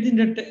is said in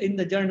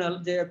the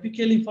journal, they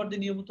apically for the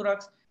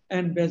pneumothorax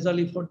and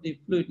basally for the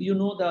fluid. You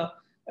know, the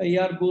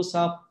air goes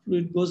up,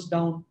 fluid goes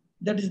down.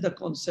 That is the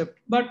concept,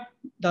 but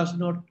does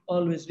not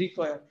always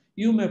require.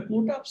 You may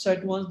put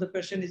upside once the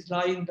patient is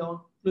lying down,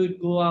 fluid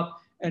go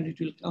up and it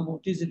will come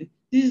out easily.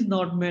 This is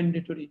not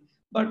mandatory,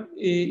 but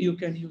you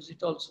can use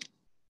it also.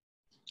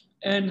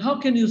 And how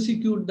can you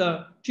secure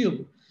the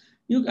tube?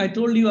 I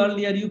told you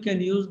earlier, you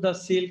can use the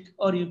silk,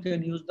 or you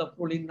can use the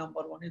Prolene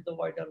number 1 is the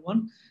wider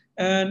one.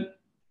 And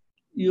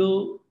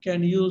you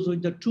can use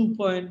with the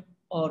 2-point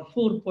or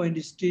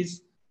 4-point stitch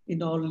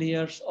in all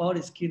layers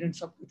or skin and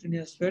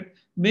subcutaneous fat.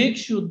 Make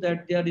sure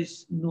that there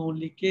is no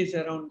leakage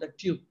around the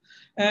tube.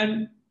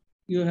 And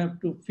you have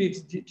to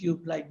fix the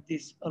tube like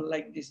this or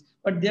like this.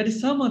 But there is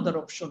some other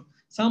option.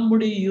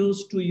 Somebody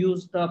used to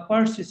use the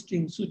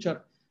persisting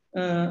suture.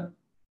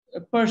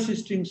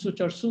 Persisting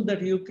suture, so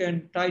that you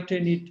can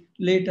tighten it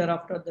later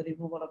after the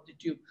removal of the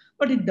tube.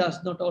 But it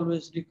does not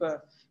always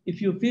require.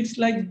 If you fix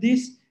like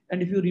this,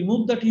 and if you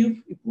remove the tube,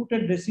 you put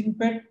a dressing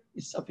pad,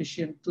 is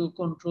sufficient to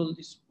control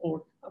this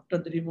port after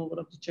the removal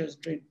of the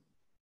chest drain.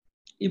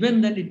 Even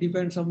then, it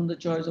depends on the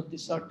choice of the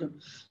surgeon.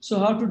 So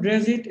how to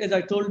dress it? As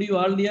I told you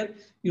earlier,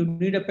 you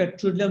need a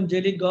petroleum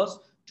jelly gauze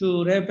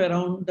to wrap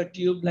around the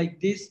tube like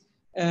this,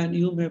 and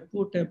you may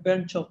put a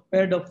bunch of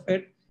pad of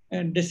fat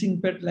and dressing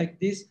pad like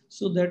this,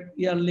 so that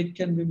air leak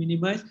can be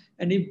minimized.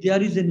 And if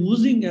there is an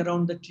oozing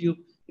around the tube,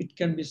 it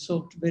can be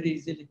soaked very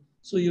easily.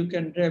 So you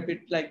can wrap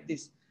it like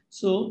this.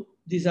 So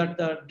these are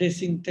the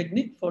dressing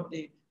technique for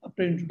the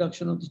after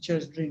introduction of the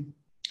chest drain.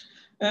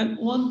 And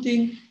one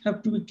thing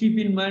have to keep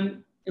in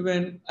mind,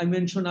 when I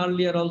mentioned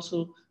earlier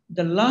also,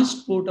 the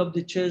last port of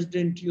the chest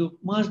drain tube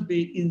must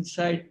be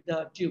inside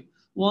the tube.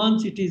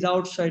 Once it is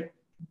outside,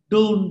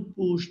 don't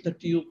push the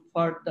tube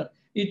further.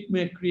 It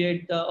may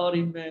create or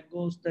it may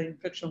cause the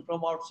infection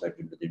from outside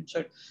into the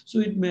inside. So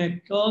it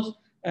may cause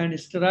an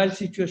sterile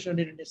situation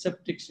in an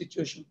aseptic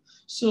situation.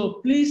 So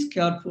please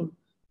careful.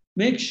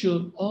 Make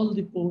sure all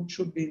the ports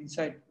should be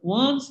inside.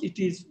 Once it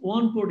is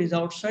one port is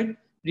outside,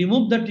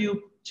 remove the tube,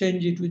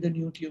 change it with a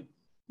new tube.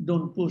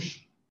 Don't push.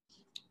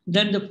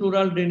 Then the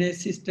pleural drainage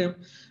system.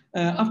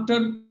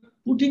 After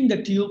putting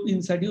the tube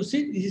inside, you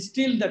see,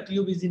 still the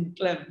tube is in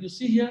clamp. You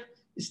see here,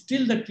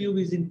 still the tube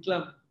is in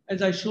clamp.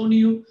 As I shown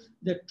you,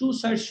 the two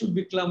sides should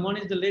be clamp. One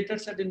is the lateral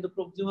side and the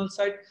proximal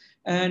side,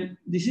 and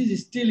this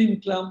is still in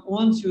clamp.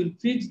 Once you will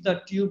fix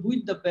the tube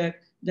with the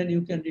back, then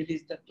you can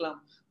release the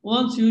clamp.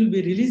 Once you will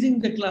be releasing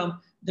the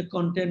clamp, the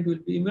content will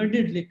be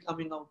immediately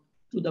coming out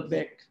to the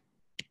back.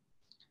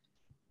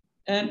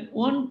 And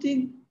one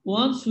thing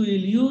once we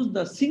will use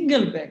the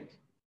single bag,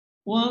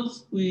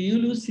 once we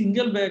will use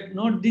single bag,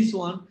 not this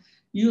one,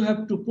 you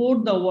have to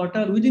pour the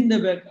water within the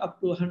bag up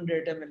to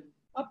 100 ml.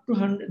 Up to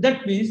 100,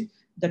 that means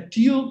the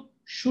tube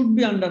should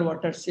be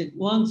underwater sealed.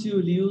 Once you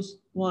will use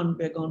one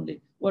bag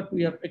only, what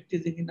we are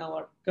practicing in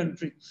our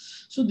country.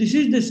 So this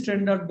is the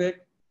standard bag,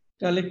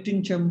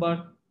 collecting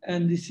chamber,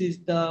 and this is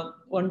the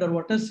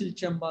underwater seal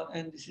chamber,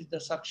 and this is the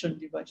suction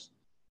device.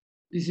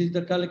 This is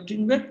the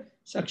collecting bag,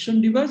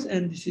 suction device,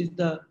 and this is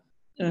the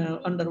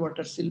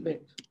underwater seal bag.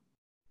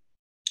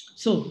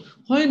 So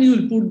when you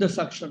will put the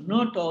suction,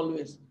 not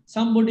always.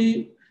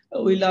 Somebody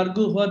will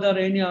argue whether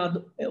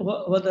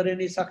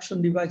any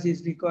suction device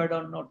is required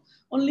or not.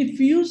 Only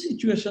few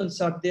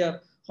situations are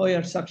there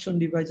where suction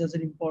devices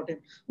are important.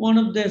 One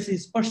of these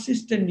is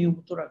persistent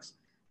pneumothorax.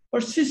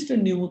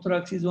 Persistent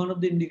pneumothorax is one of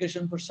the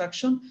indication for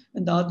suction,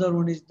 and the other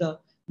one is the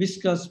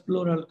viscous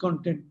pleural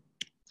content.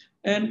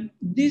 And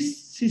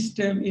this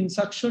system in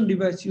suction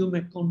device, you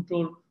may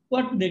control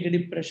what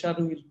negative pressure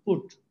we will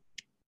put.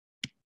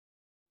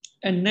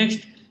 And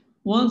next,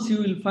 once you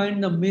will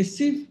find the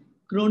massive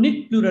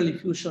chronic pleural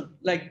effusion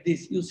like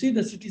this, you see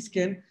the CT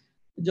scan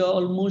is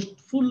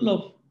almost full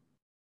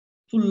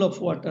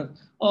of water.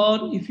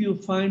 Or if you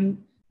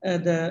find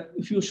the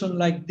effusion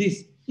like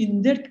this,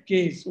 in that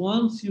case,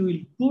 once you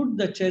will put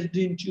the chest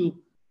drain tube,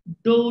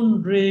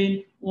 don't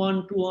drain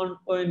 1 to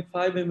 1.5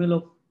 ml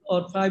of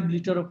or 5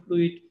 liter of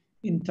fluid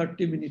in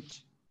 30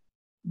 minutes.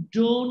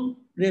 Don't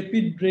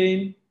rapid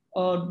drain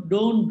or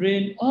don't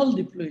drain all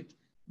the fluid.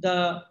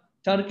 The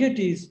target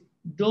is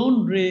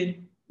don't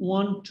drain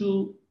 1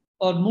 to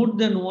or more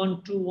than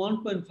 1 to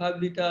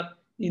 1.5 liter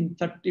in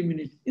 30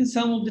 minutes. In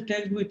some of the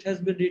textbook, it has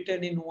been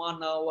written in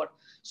 1 hour.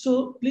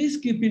 So please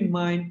keep in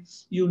mind,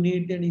 you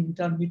need an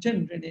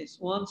intermittent drainage.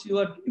 Once you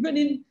are, even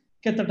in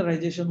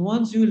catheterization,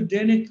 once you will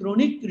drain a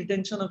chronic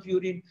retention of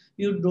urine,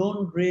 you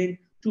don't drain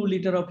 2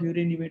 liter of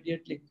urine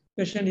immediately.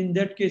 Patient in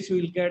that case, you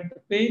will get the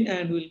pain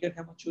and will get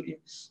hematuria.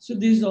 So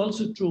this is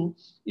also true.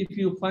 If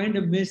you find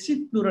a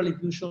massive pleural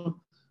effusion,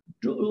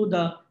 do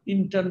the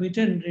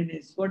intermittent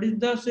drainage. What is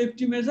the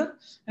safety measure?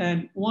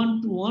 And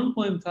 1 to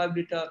 1.5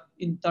 liter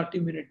in 30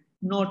 minutes,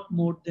 not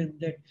more than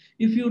that.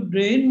 If you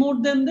drain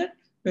more than that,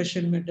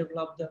 patient may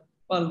develop the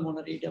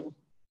pulmonary edema.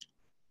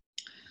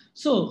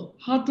 So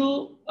how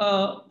to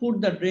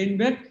put the drain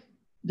bag?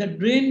 The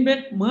drain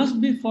bag must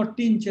be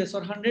 40 inches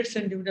or 100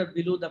 centimeters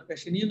below the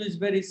patient. You know, it's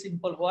very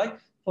simple. Why?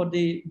 For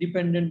the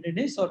dependent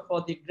drainage or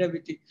for the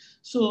gravity.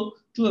 So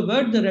to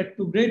avoid the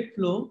retrograde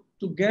flow,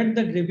 to get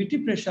the gravity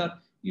pressure,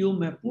 you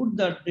may put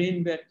the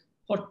drain bag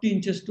 40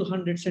 inches to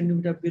 100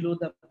 centimeters below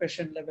the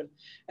patient level.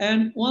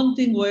 And one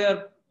thing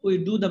where we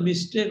do the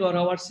mistake, or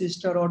our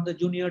sister or the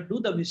junior do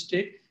the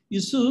mistake,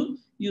 you see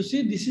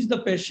this is the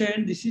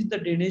patient, this is the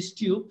drainage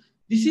tube.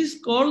 This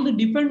is called the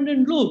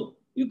dependent loop.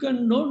 You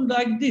can do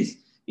like this.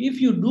 If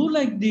you do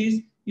like this,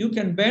 you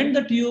can bend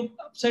the tube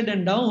upside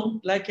and down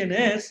like an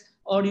S,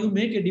 or you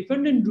make a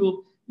dependent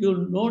loop,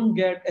 you don't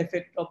get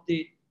effect of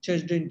the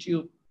chest drain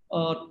tube,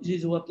 or it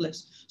is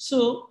worthless.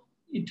 So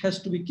it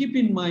has to be keep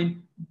in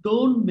mind,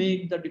 don't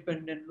make the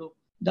dependent loop.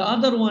 The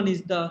other one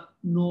is the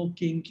no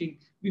kinking.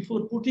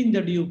 Before putting the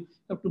tube, you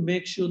have to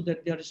make sure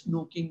that there is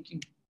no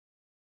kinking.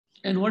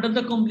 And what are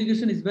the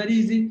complications? It's very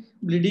easy: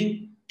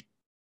 bleeding,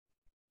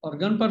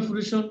 organ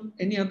perforation,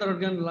 any other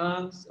organ,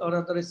 lungs or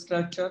other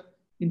structure.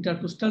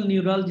 Intercostal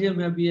neuralgia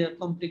may be a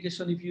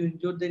complication if you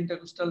injure the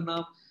intercostal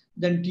nerve.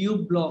 Then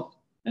tube block.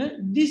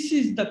 This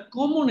is the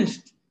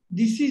commonest.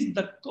 This is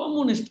the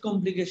commonest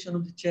complication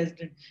of the chest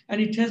drain.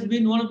 And it has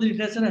been one of the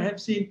literature I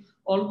have seen,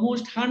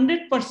 almost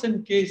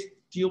 100% case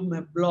tube may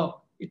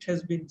block. It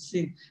has been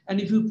seen. And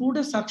if you put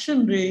a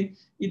suction drain,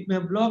 it may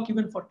block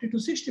even 40 to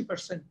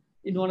 60%.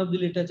 In one of the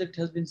literature it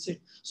has been seen.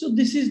 So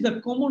this is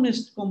the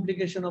commonest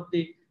complication of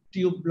the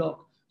tube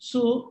block.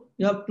 So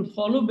you have to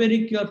follow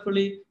very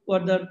carefully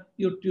whether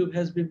your tube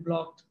has been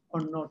blocked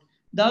or not.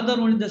 The other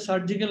one is the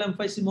surgical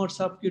emphysema or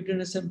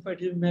subcutaneous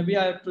emphysema, maybe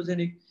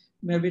iatrogenic,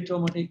 maybe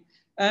traumatic.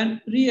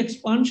 And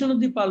re-expansion of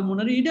the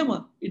pulmonary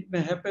edema, it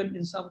may happen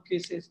in some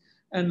cases,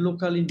 and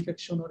local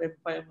infection or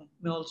empyema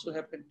may also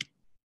happen.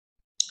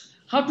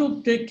 How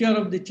to take care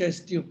of the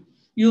chest tube?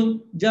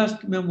 You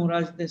just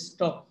memorize the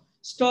stop.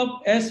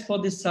 Stop S for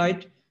the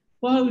site.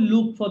 What will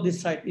look for the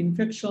site?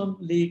 Infection,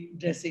 leak,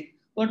 dressing.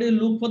 What will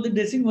look for the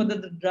dressing? Whether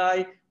the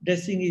dry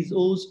dressing is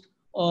oozed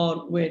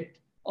or wet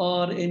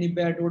or any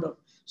bad odor.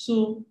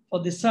 So for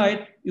the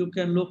site, you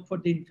can look for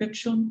the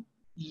infection,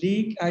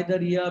 leak, either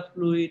air,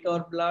 fluid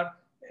or blood,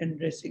 and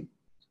dressing.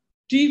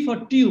 T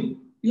for tube.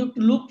 You have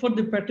to look for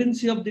the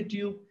patency of the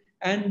tube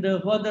and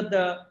whether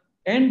the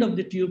end of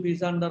the tube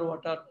is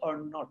underwater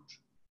or not.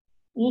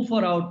 O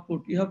for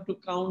output. You have to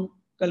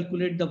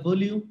calculate the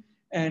volume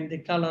and the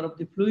color of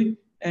the fluid.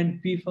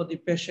 And P for the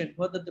patient,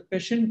 whether the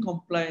patient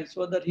compliance,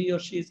 whether he or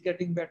she is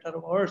getting better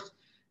or worse,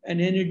 and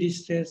any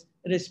distress,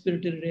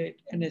 respiratory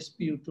rate, and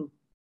SpO2.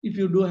 If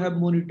you do have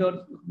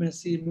monitor, you may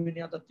see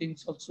many other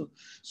things also.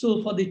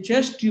 So for the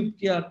chest tube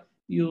care,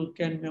 you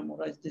can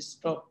memorize this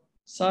stop: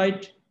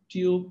 site,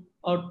 tube,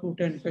 output,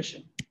 and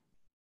patient.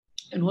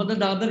 And what are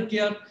the other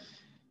care?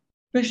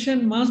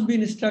 Patient must be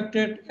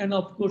instructed, and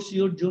of course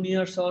your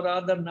juniors or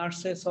other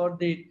nurses or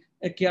the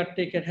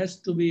caretaker has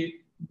to be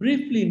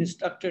briefly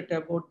instructed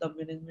about the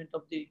management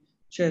of the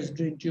chest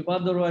drain tube.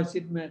 Otherwise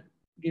it may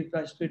give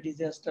rise to a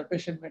disaster.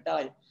 Patient may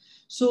die.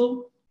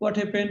 So what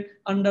happened?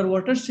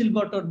 Underwater seal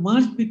bottle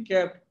must be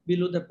kept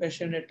below the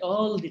patient at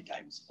all the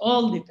times.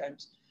 All the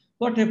times.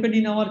 What happened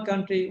in our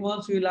country?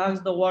 Once we will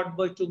ask the ward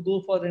boy to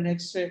go for an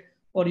X-ray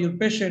for your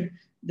patient,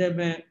 they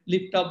may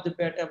lift up the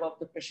bed above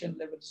the patient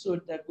level, so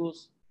that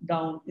goes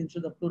down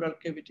into the pleural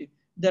cavity.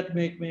 That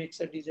makes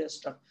a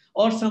disaster.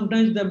 Or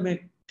sometimes they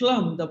may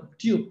clamp the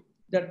tube.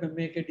 That may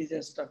make a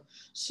disaster.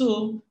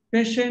 So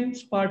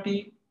patient's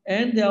party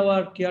and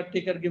our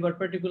caretaker giver,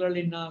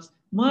 particularly nurse,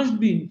 must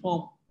be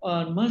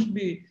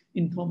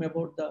informed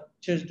about the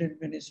chest drain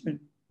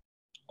management.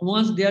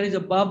 Once there is a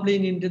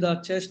bubbling into the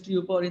chest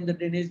tube or in the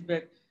drainage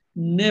bag,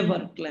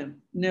 never clamp,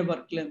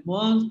 never clamp.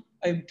 Once,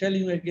 I'm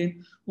telling you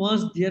again,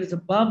 once there is a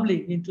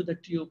bubbling into the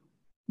tube,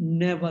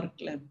 never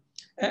clamp.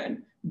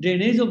 And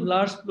drainage of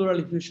large pleural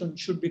effusion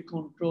should be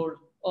controlled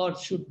or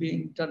should be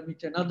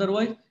intermittent.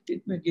 Otherwise,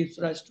 it may give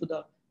rise to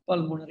the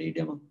pulmonary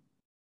edema.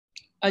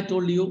 I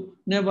told you,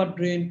 never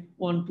drain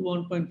 1 to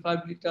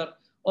 1.5 liter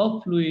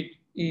of fluid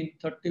in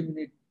 30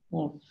 minutes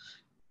more.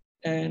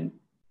 And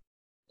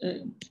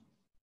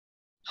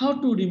how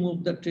to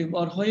remove the tube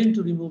or when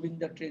to removing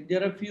the tube.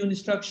 There are few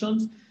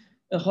instructions.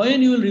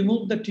 When you will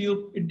remove the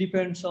tube, it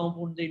depends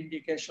on the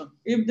indication.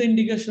 If the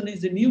indication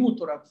is a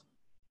pneumothorax,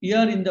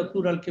 here in the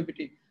pleural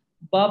cavity,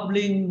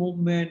 bubbling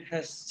movement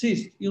has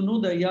ceased. You know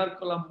the air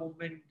column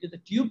movement in the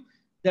tube,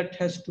 that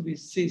has to be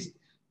ceased.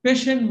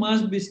 Patient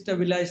must be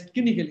stabilized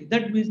clinically.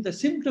 That means the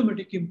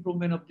symptomatic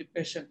improvement of the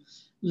patient.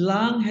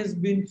 Lung has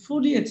been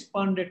fully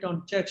expanded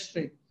on chest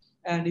drain.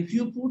 And if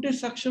you put a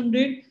suction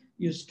drain,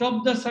 you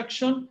stop the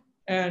suction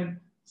and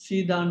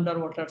see the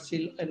underwater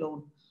seal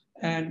alone.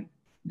 And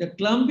the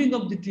clamping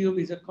of the tube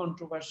is a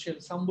controversial.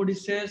 Somebody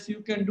says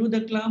you can do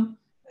the clamp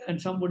and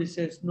somebody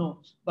says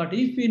no. But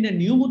if in a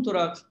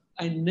pneumothorax,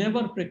 I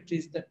never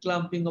practice the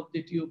clamping of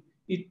the tube,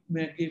 it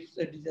may give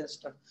a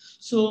disaster.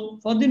 So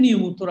for the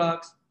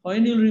pneumothorax,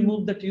 when you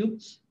remove the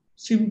tube,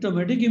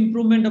 symptomatic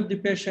improvement of the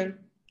patient,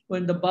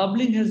 when the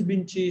bubbling has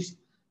been ceased,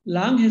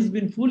 lung has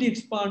been fully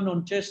expanded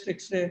on chest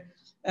X-ray,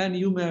 and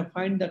you may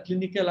find the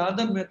clinical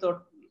other method,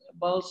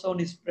 bowel sound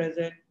is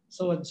present,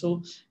 so and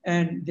so,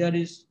 and there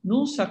is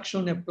no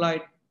suction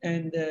applied,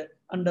 and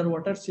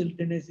underwater seal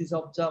drainage is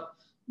observed.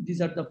 These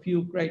are the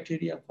few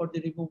criteria for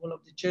the removal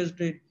of the chest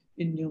drain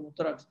in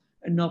pneumothorax.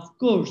 And of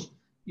course,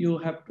 you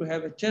have to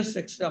have a chest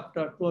X-ray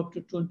after 12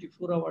 to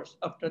 24 hours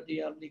after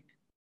the air leak.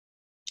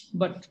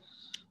 But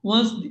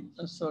once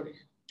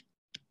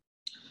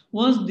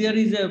there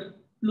is a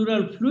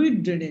pleural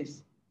fluid drainage,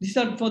 these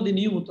are for the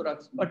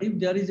pneumothorax, but if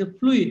there is a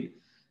fluid,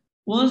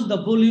 once the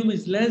volume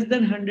is less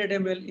than 100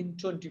 ml in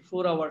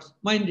 24 hours,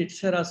 mind it,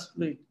 serous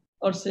fluid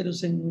or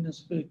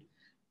serosanguinous fluid.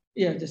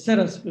 Yeah, the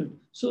serous fluid.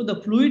 So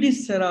the fluid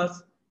is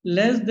serous,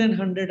 less than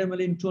 100 ml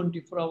in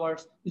 24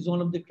 hours is one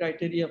of the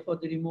criteria for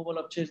the removal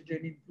of chest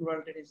drain in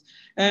pleural drainage.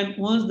 And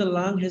once the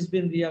lung has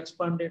been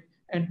re-expanded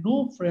and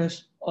no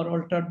fresh or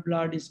altered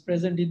blood is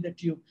present in the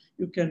tube,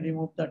 you can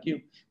remove the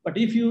tube. But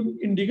if your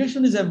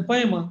indication is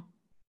empyema,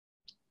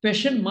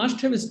 patient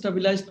must have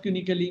stabilized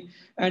clinically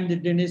and the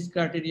drainage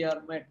criteria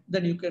are met,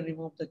 then you can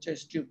remove the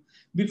chest tube.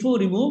 Before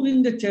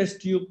removing the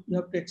chest tube, you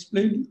have to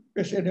explain to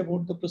patient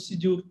about the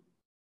procedure.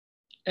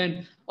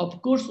 And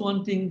of course,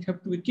 one thing you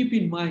have to keep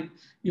in mind,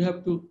 you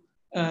have to,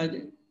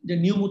 the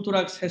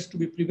pneumothorax has to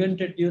be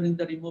prevented during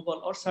the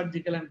removal, or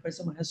surgical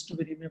emphysema has to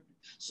be removed.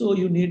 So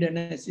you need an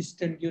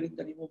assistant during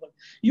the removal.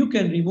 You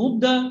can remove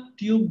the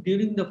tube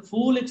during the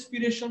full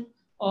expiration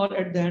or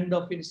at the end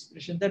of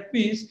inspiration. That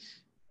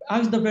means,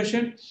 ask the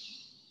patient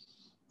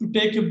to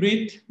take a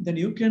breath, then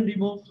you can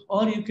remove,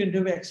 or you can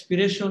do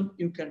expiration,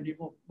 you can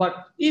remove.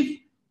 But if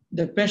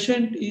the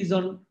patient is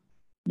on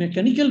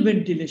mechanical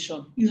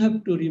ventilation, you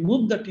have to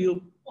remove the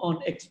tube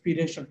on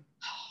expiration,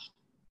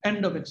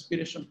 end of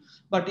expiration.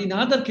 But in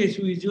other case,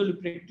 we usually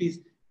practice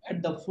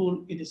at the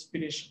full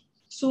inspiration.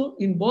 So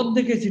in both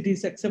the case, it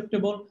is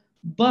acceptable.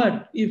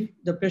 But if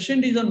the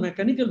patient is on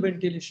mechanical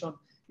ventilation,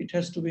 it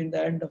has to be in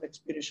the end of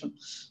expiration.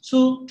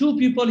 So two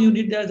people you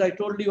need, as I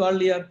told you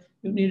earlier,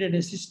 you need an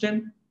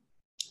assistant.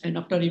 And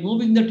after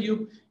removing the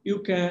tube, you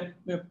can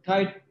have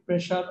tight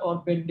pressure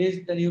or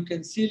bandage, then you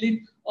can seal it,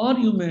 or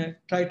you may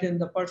tighten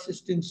the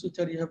persisting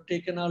suture you have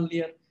taken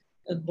earlier,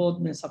 and both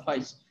may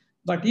suffice.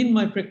 But in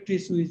my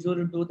practice, we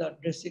usually do the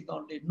dressing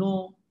only,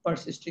 no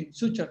persisting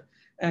suture.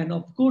 And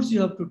of course,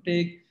 you have to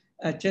take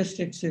a chest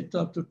X-ray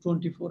up to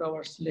 24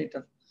 hours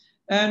later.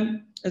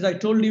 And as I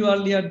told you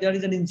earlier, there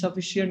is an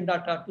insufficient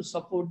data to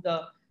support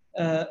the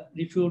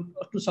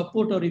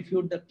support or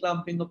refute the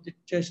clamping of the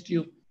chest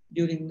tube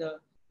during the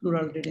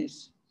pleural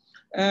drainage.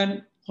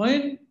 And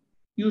when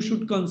you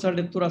should consult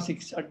a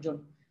thoracic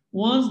surgeon,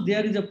 once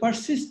there is a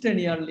persistent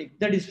air leak,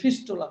 that is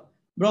fistula,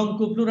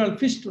 bronchopleural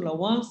fistula.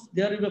 Once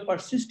there is a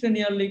persistent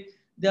air leak,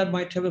 there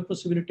might have a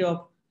possibility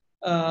of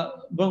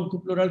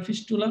bronchopleural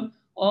fistula,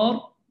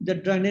 or the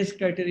drainage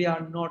criteria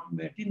are not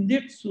met. In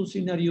that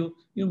scenario,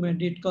 you may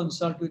need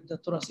consult with the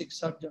thoracic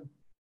surgeon.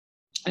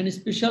 And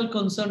special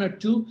concern are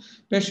two: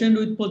 patient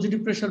with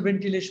positive pressure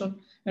ventilation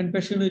and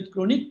patient with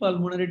chronic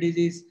pulmonary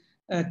disease.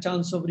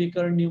 Chance of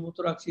recurrent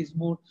pneumothorax is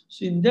more.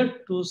 So in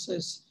that two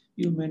cases,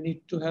 you may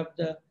need to have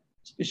the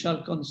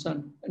special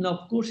concern. And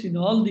of course, in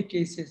all the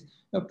cases,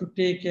 you have to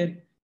take a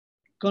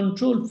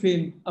control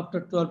film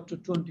after 12 to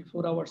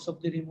 24 hours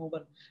of the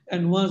removal.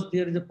 And once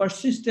there is a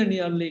persistent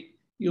ear leak,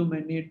 you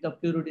may need the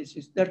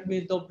pleurodesis. That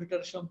means the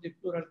obliteration of the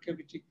pleural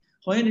cavity.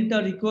 When it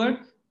are required,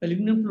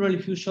 malignant pleural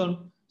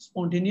effusion,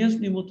 spontaneous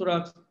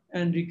pneumothorax,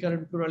 and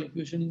recurrent pleural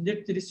effusion. In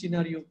that three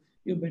scenario,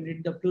 you may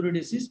need the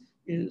pleurodesis.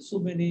 So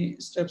many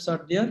steps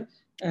are there.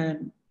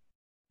 And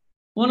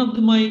one of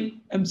my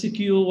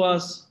MCQ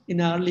was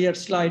in an earlier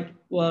slide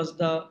was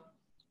the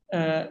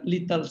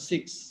lethal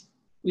 6.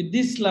 With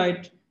this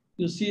slide,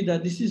 you see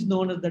that this is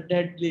known as the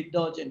deadly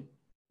dozen.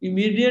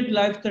 Immediate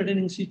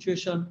life-threatening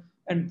situation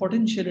and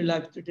potentially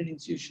life-threatening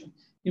situation.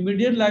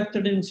 Immediate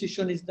life-threatening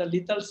situation is the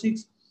lethal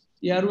 6,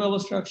 airway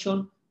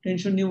obstruction,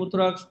 tension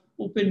pneumothorax,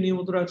 open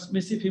pneumothorax,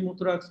 massive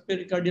hemothorax,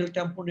 pericardial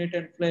tamponade,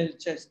 and flail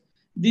chest.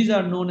 These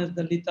are known as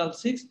the lethal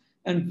 6,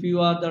 and few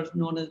others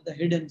known as the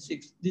hidden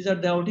 6. These are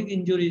the aortic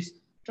injuries,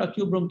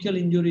 tracheobronchial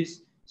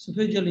injuries,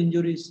 esophageal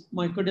injuries,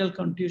 myocardial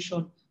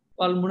contusion,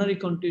 pulmonary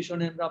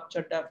contusion, and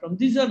ruptured diaphragm.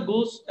 These are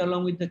goes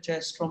along with the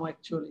chest trauma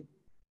actually.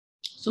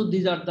 So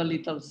these are the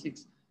lethal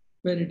 6,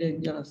 very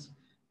dangerous.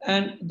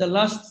 And the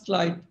last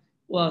slide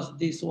was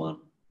this one.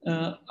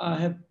 I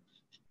have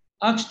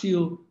asked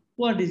you,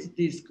 what is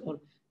this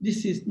called?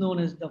 This is known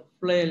as the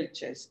flail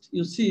chest.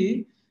 You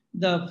see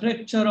the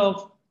fracture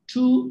of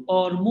 2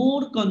 or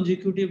more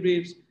consecutive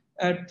ribs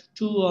at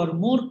 2 or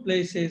more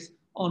places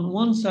on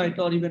one side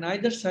or even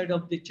either side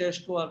of the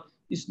chest wall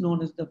is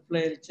known as the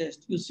flail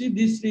chest. You see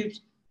these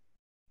ribs,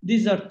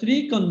 these are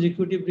 3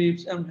 consecutive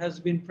ribs and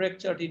has been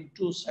fractured in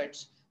 2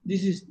 sides.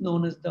 This is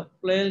known as the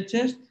flail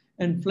chest,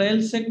 and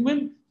flail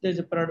segment, there's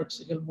a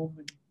paradoxical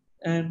movement.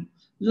 And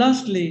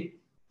lastly,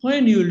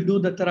 when you will do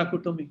the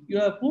thoracotomy, you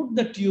have put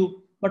the tube,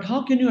 but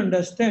how can you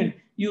understand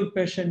your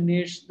patient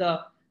needs the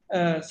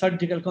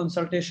surgical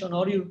consultation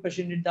or your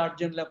patient needs the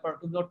urgent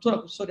laparotomy or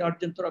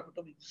urgent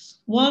thoracotomy?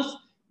 Once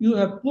you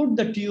have put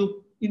the tube,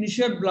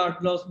 initial blood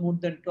loss more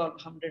than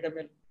 1200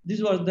 ml.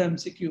 This was the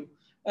MCQ,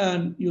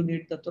 and you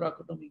need the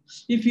thoracotomy.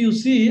 If you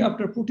see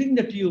after putting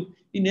the tube,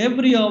 in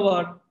every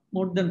hour,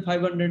 more than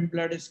 500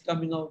 blood is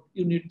coming out,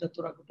 you need the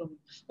thoracotomy.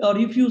 Or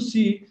if you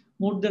see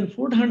more than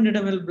 400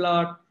 ml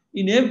blood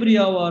in every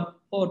hour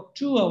for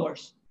 2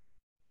 hours,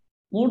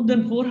 more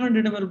than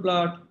 400 ml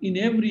blood in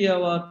every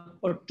hour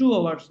for 2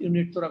 hours, you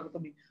need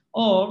thoracotomy.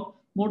 Or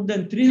more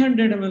than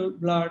 300 ml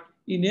blood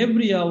in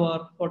every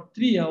hour for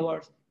 3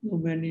 hours, you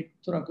may need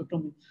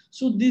thoracotomy.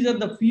 So these are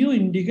the few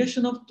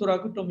indications of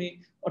thoracotomy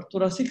or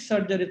thoracic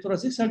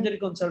surgery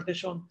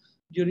consultation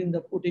during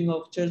the putting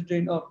of chest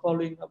drain or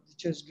following up the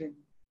chest drain.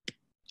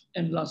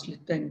 And lastly,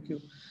 thank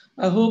you.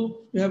 I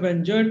hope you have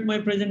enjoyed my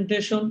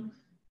presentation.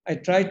 I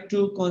tried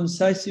to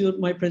concise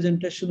my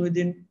presentation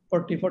within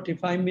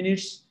 40-45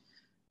 minutes.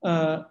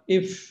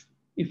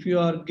 If you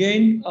are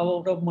gained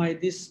out of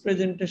this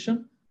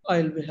presentation,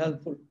 I will be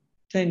helpful.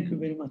 Thank you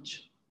very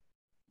much.